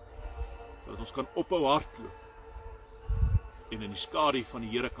 Dat ons kan ophou hardloop, en in die skadu van die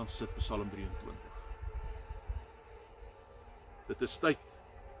Here kan sit, Psalm 23. Dit is tyd.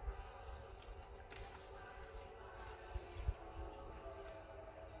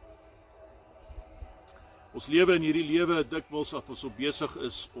 Ons lewe in hierdie lewe dikwels af ons so besig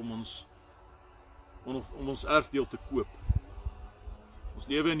is om ons erfdeel te koop. Ons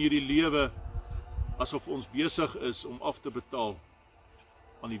lewe in hierdie lewe asof ons besig is om af te betaal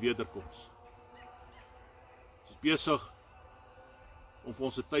aan die wederkoms. Ons is besig om vir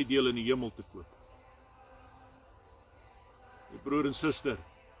ons 'n tyddeel in die hemel te koop. My broer en suster,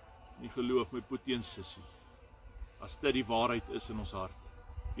 nie geloof my boetie en sussie, as dit die waarheid is in ons hart,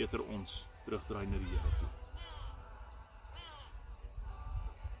 beter ons terugdraai na die Here toe.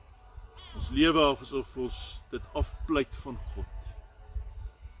 Ons lewe asof ons dit afpleit van God,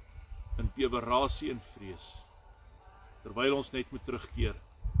 in bewerasie en vrees, terwyl ons net moet terugkeer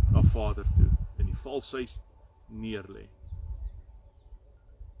na Vader toe, en die valsheid neerlê.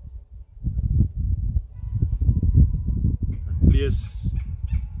 Vlees,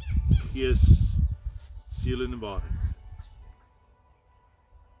 gees, siel en waarheid.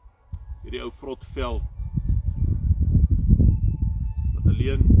 Hierdie ou vrot vel, wat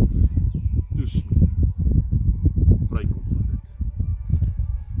alleen toesmeer, vrykom van dit.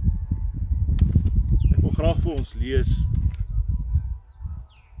 Ek wil graag vir ons lees,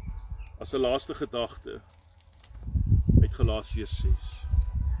 as 'n laaste gedagte, uit Galasiërs 6.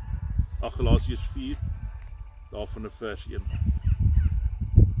 Galasiërs 4, daarvan 'n vers 1 af.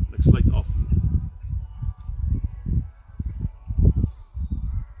 En ek sluit af hier.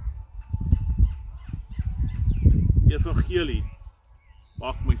 Die evangelie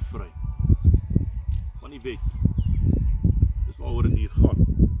maak my vry van die wet. Dis waaroor dit hier gaan.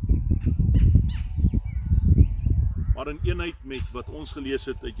 Maar in eenheid met wat ons gelees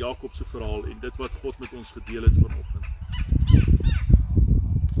het uit Jakob se verhaal en dit wat God met ons gedeel het vanoggend.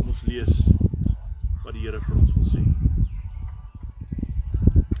 Kom ons lees wat die Here vir ons wil sê.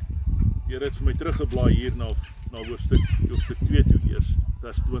 Die Here het vir my teruggeblaai hier na hoofstuk 2 toe eers,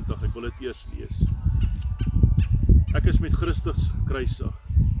 vers 20. Ek wil dit eers lees. Ek is met Christus gekruisig,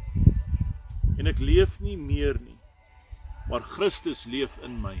 en ek leef nie meer nie, maar Christus leef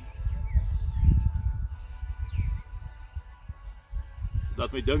in my.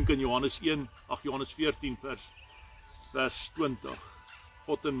 Laat my dink in Johannes 14 vers 20.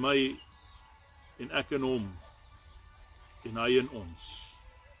 God in my, en ek in hom, en hy in ons,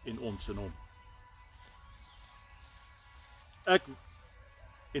 en ons in hom.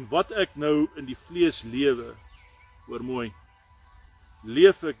 En wat ek nou in die vlees lewe, hoor mooi,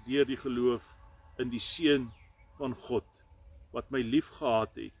 leef ek deur die geloof in die Seun van God, wat my lief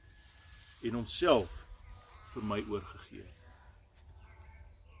gehad het, en homself vir my oorgegee het.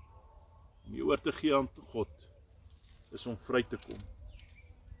 Om jy oor te gee aan God, is om vry te kom,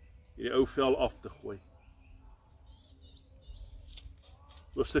 hierdie ou vel af te gooi.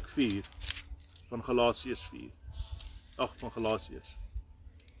 Hoofstuk 4 van Galasiërs 4. Van Galasiërs.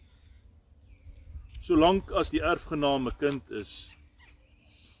 Solank as die erfgenaam 'n kind is,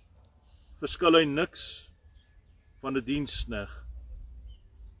 verskil hy niks van 'n diensknegt,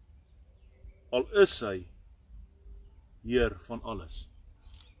 al is hy heer van alles.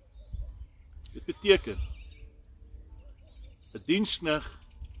 Dit beteken, 'n diensknegt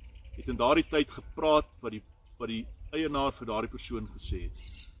het in daardie tyd gepraat wat die eienaar vir daardie persoon gesê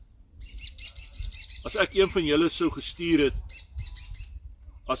het. As ek een van julle sou gestuur het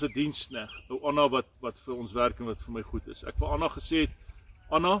as 'n diensknegt, ou Anna wat vir ons werk en wat vir my goed is. Ek vir Anna gesê het,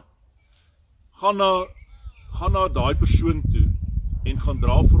 Anna, gaan na daai persoon toe en gaan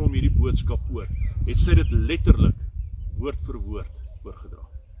dra vir hom hierdie boodskap oor. Het sy dit letterlik woord vir woord oorgedra.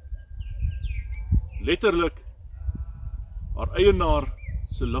 Letterlik haar eienaar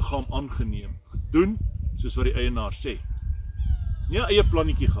se liggaam aangeneem, gedoen soos wat die eienaar sê. Nie 'n eie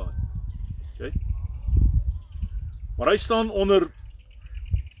plannetjie gehad. Okay? Maar hy staan onder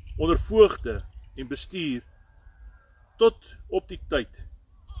voogde en bestuur tot op die tyd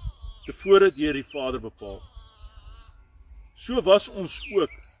tevore deur die Vader bepaal. So was ons ook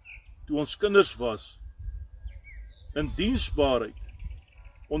toe ons kinders was in diensbaarheid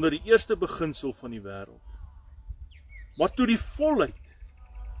onder die eerste beginsel van die wêreld. Maar toe die volheid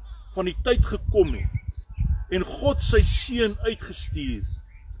van die tyd gekom het, en God sy seun uitgestuur,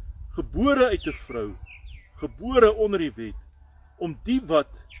 gebore uit 'n vrou, gebore onder die wet, om die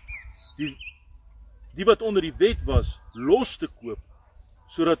wat onder die wet was, los te koop,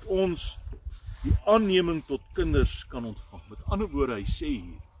 sodat ons die aanneming tot kinders kan ontvang. Met ander woorde, hy sê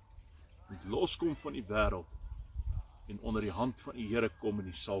hier, moet loskom van die wêreld, en onder die hand van die Here kom in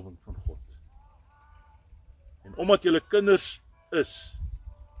die salwing van God. En omdat julle kinders is,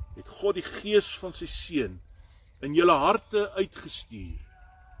 het God die gees van sy seun in julle harte uitgestuur,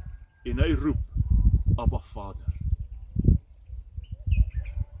 en hy roep, Abba Vader.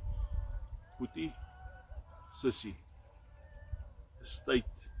 Boetie, sussie, is tyd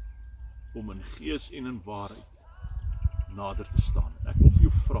om in gees en in waarheid nader te staan. Ek wil vir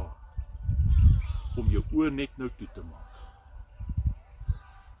jou vra om jou oë net nou toe te maak.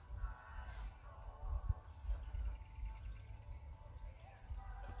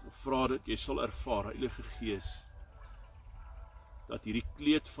 Ek wil vra dat jy sal ervaar, Heilige Gees, dat hierdie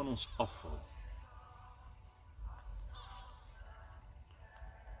kleed van ons afval.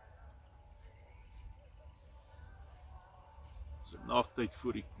 Dis 'n naaktheid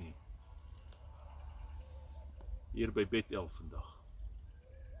voor die knie. Hier by Bethel vandag.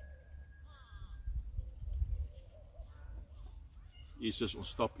 Jesus, ons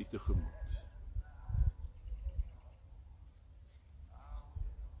stap U tegemoet.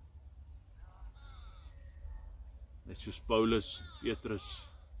 Net soos Paulus, Petrus,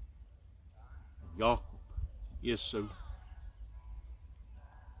 Jakob, Esau,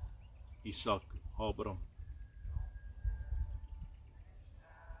 Isak, Abraham,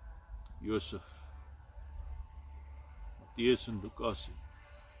 Josef, Mattheus en Lukas,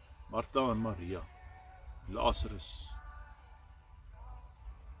 Martha en Maria, Lazarus,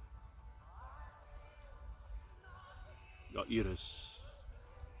 Jairus,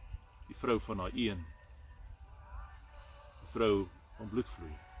 die vrou van Naïen, die vrou van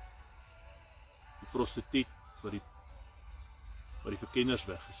bloedvloei, die prostituut wat die verkenners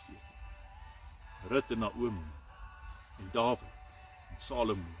weggesteek het, Rut en Naomi, en Dawid, en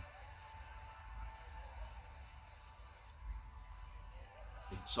Salomo,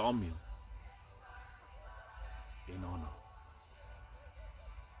 en Samuel, en Anna,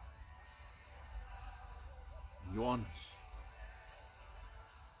 en Johannes.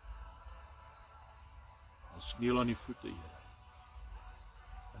 Ons kniel aan die voete, Here,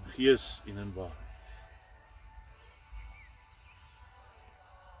 in gees en in waarheid.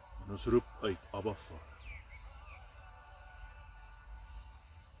 En ons roep uit, Abba Vader.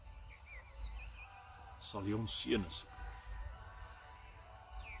 Sal U ons seën asseblief.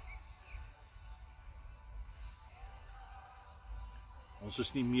 Ons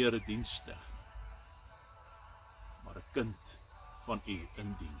is nie meer 'n diensknegt, maar 'n kind van U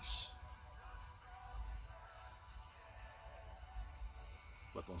in diens.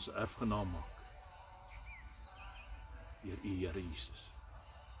 Wat ons erfgenaam maak deur U, Here Jesus.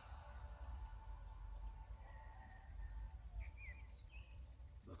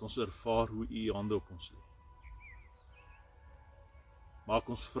 Laat ons ervaar hoe U hande op ons lê. Maak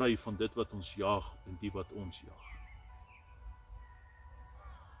ons vry van dit wat ons jaag en die wat ons jaag.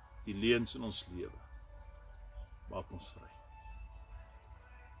 Die leuns in ons lewe, maak ons vry.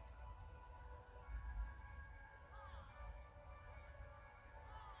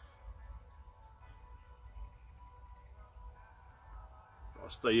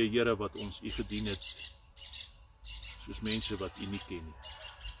 Daar's tye, Here, wat ons U gedien het, soos mense wat U nie ken nie.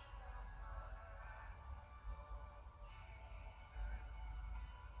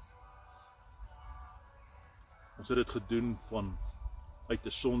 Ons het dit gedoen uit 'n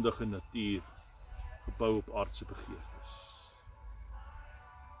sondige natuur, gebou op aardse begeertes.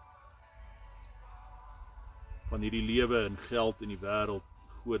 Van hierdie lewe en geld in die wêreld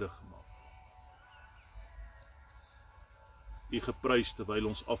gode gemaak. U geprys terwyl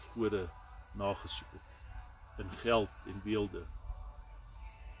ons afgode nagesoek het, in geld en beelde.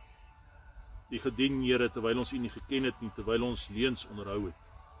 U gedien, Here, terwyl ons U nie geken het nie, terwyl ons leuns onderhou het,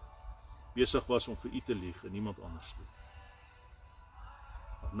 besig was om vir U te lieg en niemand anders nie.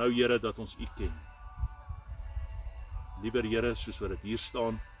 Maar nou, Here, dat ons U ken. Liewer, Here, soos wat dit hier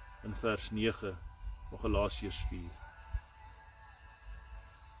staan in vers 9 van Galasiërs 4.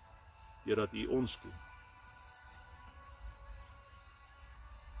 Here, dat U ons ken.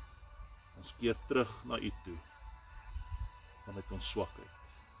 Ons keer terug na U toe, vanuit ons swakheid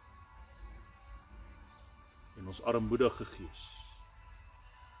en ons armoedige gees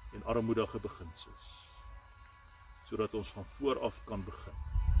en armoedige beginsels, sodat ons van vooraf kan begin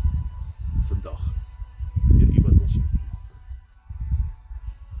vandag deur U wat ons ontmoet.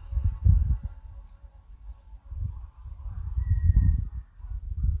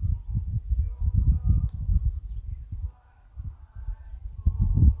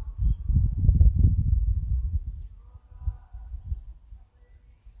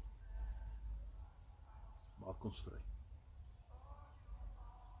 Maak ons vry.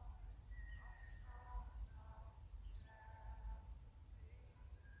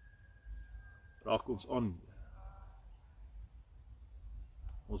 Raak ons aan, Here.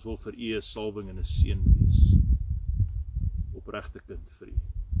 Ons wil vir U 'n salwing en 'n seën wees. Opregte kind vir U.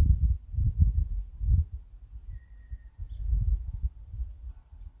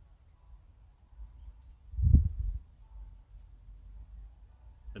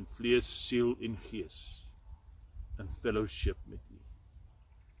 In vlees, siel en gees, in fellowship met U.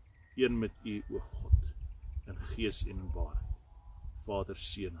 Een met U, o God, in gees en in waarheid. Vader,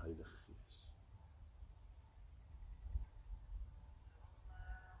 Seun, Heilige Gees.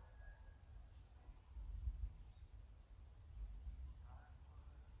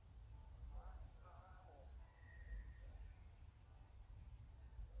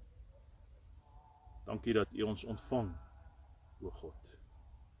 Dankie dat U ons ontvang, o God.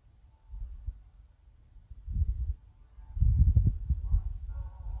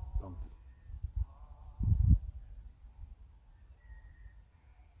 Dankie.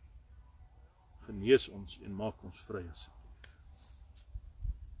 Genees ons en maak ons vry asseblief.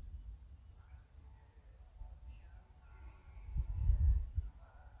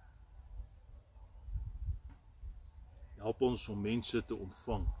 Help ons om mense te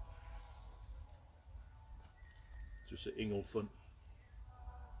ontvang soos 'n engel van U.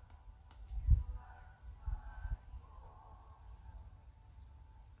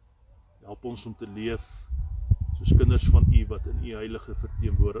 Help ons om te leef soos kinders van U wat in U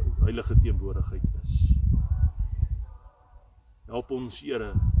heilige teenwoordigheid is. Help ons,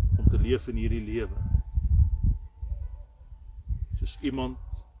 Here, om te leef in hierdie lewe soos iemand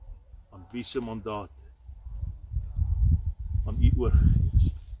aan wie se mandaat aan U oorgegee is.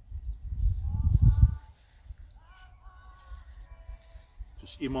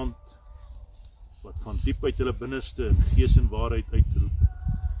 Soos iemand wat van diep uit hulle binneste in gees en waarheid uitroep: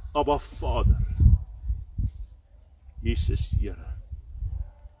 Abba Vader, Jesus Here,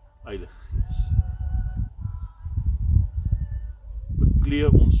 Heilige Gees.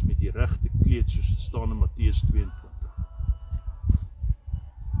 Beklee ons met die regte kleed soos dit staan in Matteus 22.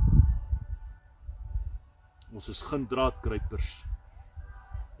 Ons is geen draadkruipers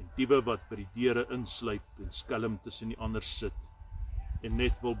en diewe wat by die deure insluip en skelm tussen die ander sit en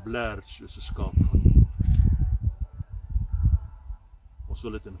net wil bler soos 'n skaap van U. Ons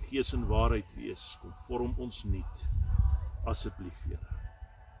wil dit in gees en waarheid wees. Kom vorm ons nuut, asseblief, Here.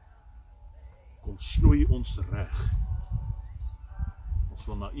 Kom snoei ons reg. Ons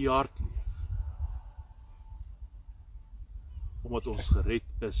wil na U hart leef. Omdat ons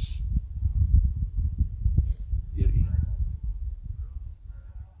gered is deur U.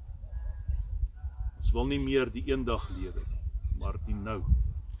 Ons wil nie meer die eendag lewe nie, maar die nou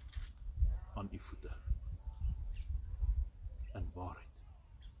aan U voete. In waarheid.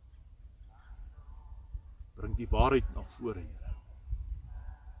 Bring die waarheid na vore, Here.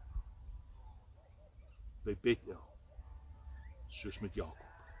 By Bethel, soos met Jakob.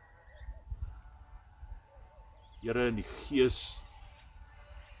 Here, in die Gees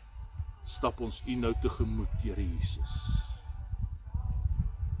stap ons U nou tegemoet, Here Jesus.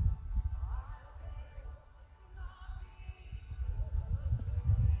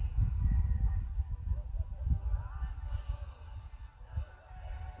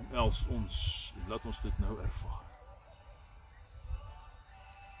 Omhels ons en laat ons dit nou ervaar.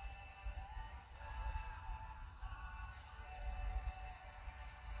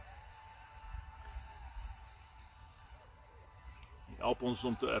 Help ons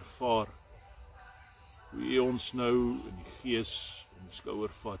om te ervaar hoe U ons nou in die Gees in die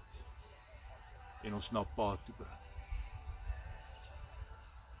skouer vat en ons na Pa toe bring.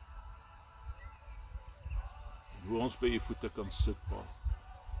 En hoe ons by U voete kan sit, Pa.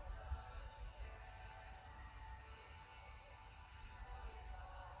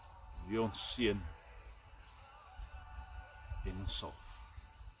 Wie ons seën en ons salf.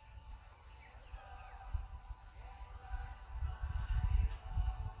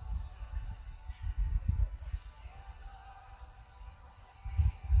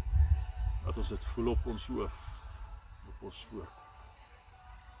 Laat ons dit voel op ons hoof, op ons voorkop.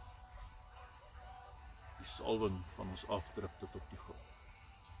 Die salwing van ons afdruk tot op die grond.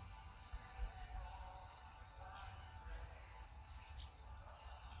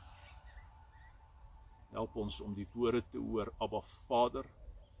 Help ons om die woorde te hoor, Abba Vader,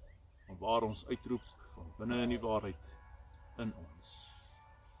 van waar ons uitroep, van binne in die waarheid in ons.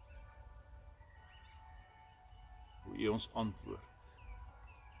 Hoe U ons antwoord,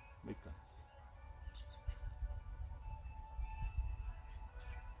 my kind.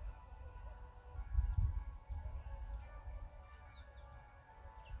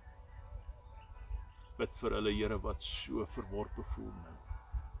 Bid vir hulle, Here, wat so verworpe voel nou,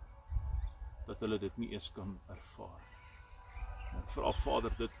 dat hulle dit nie eens kan ervaar. En vra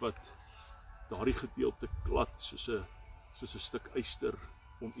Vader, dit wat daardie gedeelte glad soos 'n stuk yster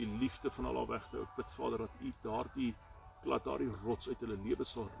om U liefde van hulle weg te hou. Bid Vader dat U daardie rots uit hulle lewe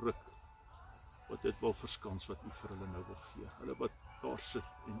sal ruk, wat dit wil verskans wat U vir hulle nou wil gee. Hulle wat daar sit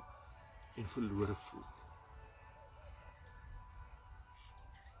en verlore voel.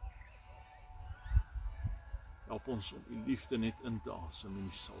 Help ons om U liefde net in te asem in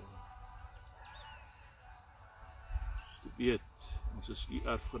die salwing. Te weet, ons is U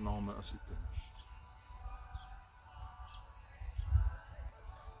erfgename as U kinders.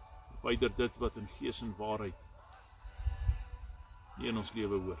 Verwyder dit wat in gees en waarheid nie in ons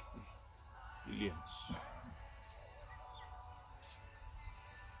lewe hoort nie, die leuns.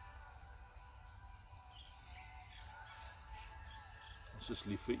 Ons is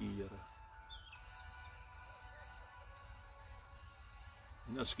lief vir U, Here.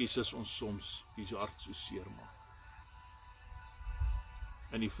 En ekskuus as ons soms U hart so seer maak.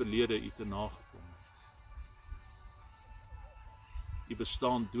 In die verlede U te nagekom het. U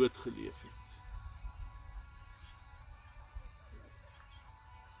bestaan doodgeleef het.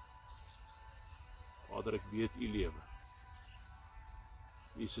 Vader, ek weet U lewe.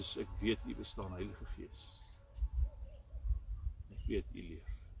 Jesus, ek weet U bestaan, Heilige Gees. Ek weet U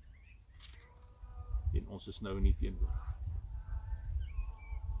leef. En ons is nou nie teenwoordig.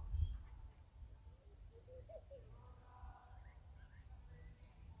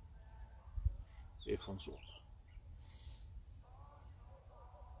 Hef ons op.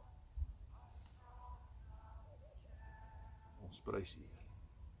 Ons prys U.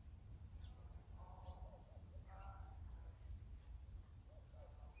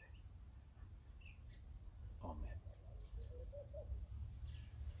 Amen.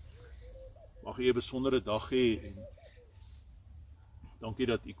 Mag U 'n besondere dag hê en dankie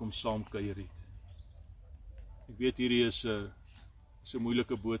dat U kom saam kuier het. Ek weet hierdie is 'n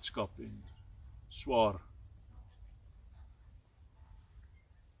moeilike boodskap en swaar.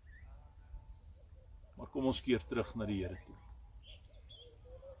 Maar kom ons keer terug na die Here toe.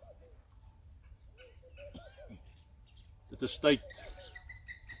 Dit is tyd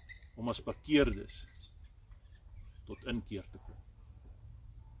om as bekeerdes tot inkeer te kom.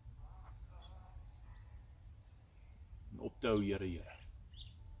 En op te hou, Here, Here.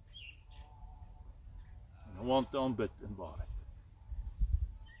 En hom aan te aanbid in waarheid.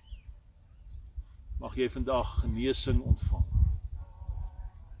 Mag jy vandag genesing ontvang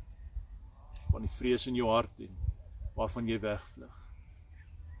van die vrees in jou hart en waarvan jy wegvlug.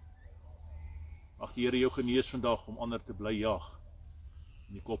 Mag die Here jou genees vandag om ander te bly jag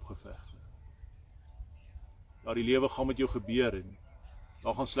in die kopgevegte. Die lewe gaan met jou gebeur en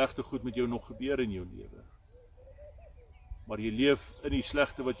daar gaan slegte goed met jou nog gebeur in jou lewe. Maar jy leef in die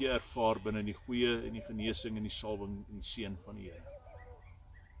slegte wat jy ervaar binne in die goeie en die genesing en die salwing en die seën van die Here.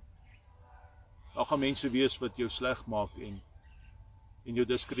 Daar gaan mense wees wat jou sleg maak en jou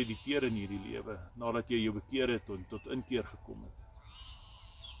diskrediteer in hierdie lewe, nadat jy jou bekeer het en tot inkeer gekom het.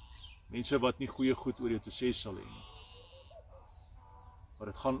 Mense wat nie goeie goed oor jou te sê sal hê nie. Maar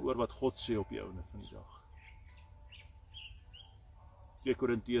dit gaan oor wat God sê op die einde van die dag. 2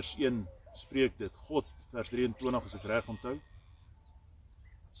 Korintiërs 1 spreek dit, God, vers 23 as ek reg onthou,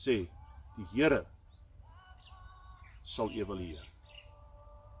 sê, die Here sal evalueer.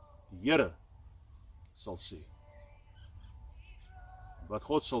 Die Here sal sê. Wat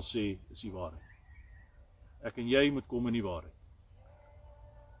God sal sê, is die waarheid. Ek en jy moet kom in die waarheid.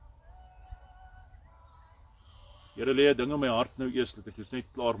 Here, lê 'n ding in my hart nou eers, dat ek dit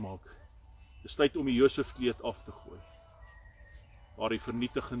net klaar maak. Dis tyd om die Josef kleed af te gooi. Waar die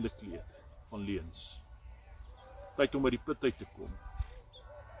vernietigende kleed van leuns. Tyd om by die put uit te kom.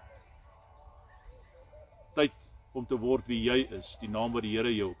 Tyd om te word wie jy is, die naam wat die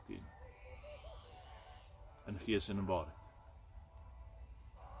Here jou ook ken. In gees en in waarheid.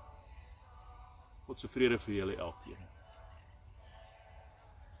 God se vrede vir julle elkeen.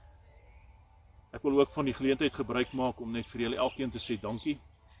 Ek wil ook van die geleentheid gebruik maak om net vir julle elkeen te sê dankie.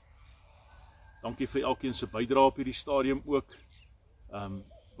 Dankie vir elkeen se bydrae op hierdie stadium ook.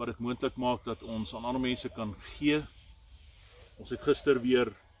 Wat dit moontlik maak dat ons aan ander mense kan gee. Ons het gister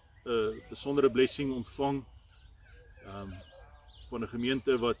weer besondere blessing ontvang van 'n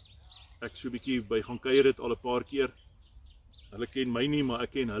gemeente wat ek so 'n bietjie by gaan kuier het al 'n paar keer. Hulle ken my nie, maar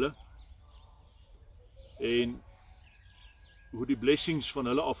ek ken hulle. En hoe die blessings van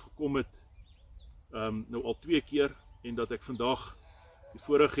hulle afgekom het, nou al 2 keer, en dat ek vandag die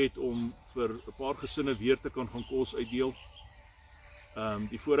voorreg het om vir 'n paar gesinne weer te kan gaan kos uitdeel.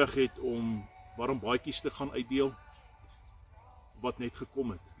 Die voorreg het om warm baadjies te gaan uitdeel, wat net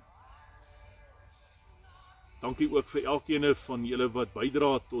gekom het. Dankie ook vir elkeen van julle wat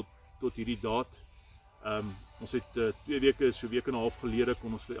bydra tot hierdie daad. Ons het 2 weke, so 'n week en 'n half gelede,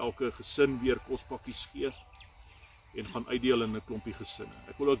 kon ons vir elke gesin weer kospakkies gee en gaan uitdeel in 'n klompie gesinne.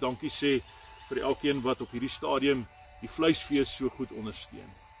 Ek wil ook dankie sê vir elkeen wat op hierdie stadium die vleisfees so goed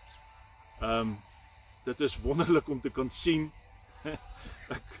ondersteun. Dit is wonderlik om te kan sien.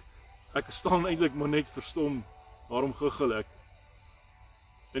 Ek staan eintlik maar net verstom, waarom guggel ek?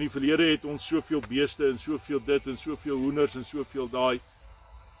 In die verlede het ons soveel beeste en soveel dit en soveel hoenders en soveel daai.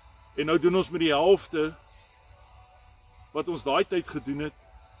 En nou doen ons met die helfte wat ons daai tyd gedoen het,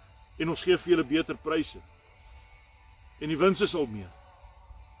 en ons gee vir julle beter pryse. En die wins is al meer.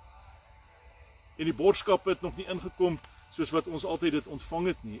 En die borgskap het nog nie ingekom soos wat ons altyd dit ontvang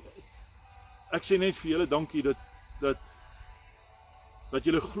het nie. Ek sê net vir julle dankie dat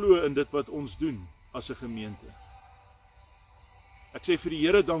julle glo in dit wat ons doen as 'n gemeente. Ek sê vir die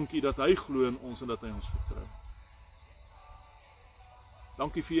Here dankie dat hy glo in ons en dat hy ons vertrou.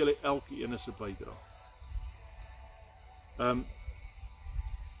 Dankie vir julle elkeen se bydrae.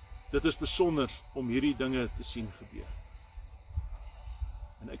 Dit is besonder om hierdie dinge te sien gebeur.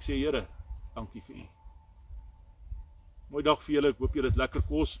 En ek sê Here, dankie vir u. Mooi dag vir julle, ek hoop julle het lekker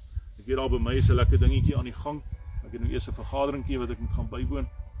kos. Ek weet daar by my is 'n lekker dingetjie aan die gang. Ek het nou eers 'n vergaderingkie wat ek moet gaan bywoon,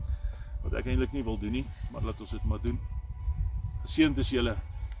 wat ek eintlik nie wil doen nie, maar laat ons dit maar doen. Geseënd is julle,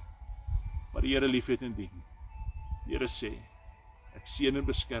 wat die Here liefhet en dien. Die Here sê, ek seën en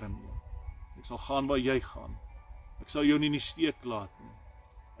beskerm jou. Ek sal gaan waar jy gaan. Ek sal jou nie in die steek laat nie.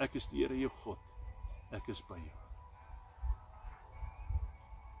 Ek is die Here jou God. Ek is by jou.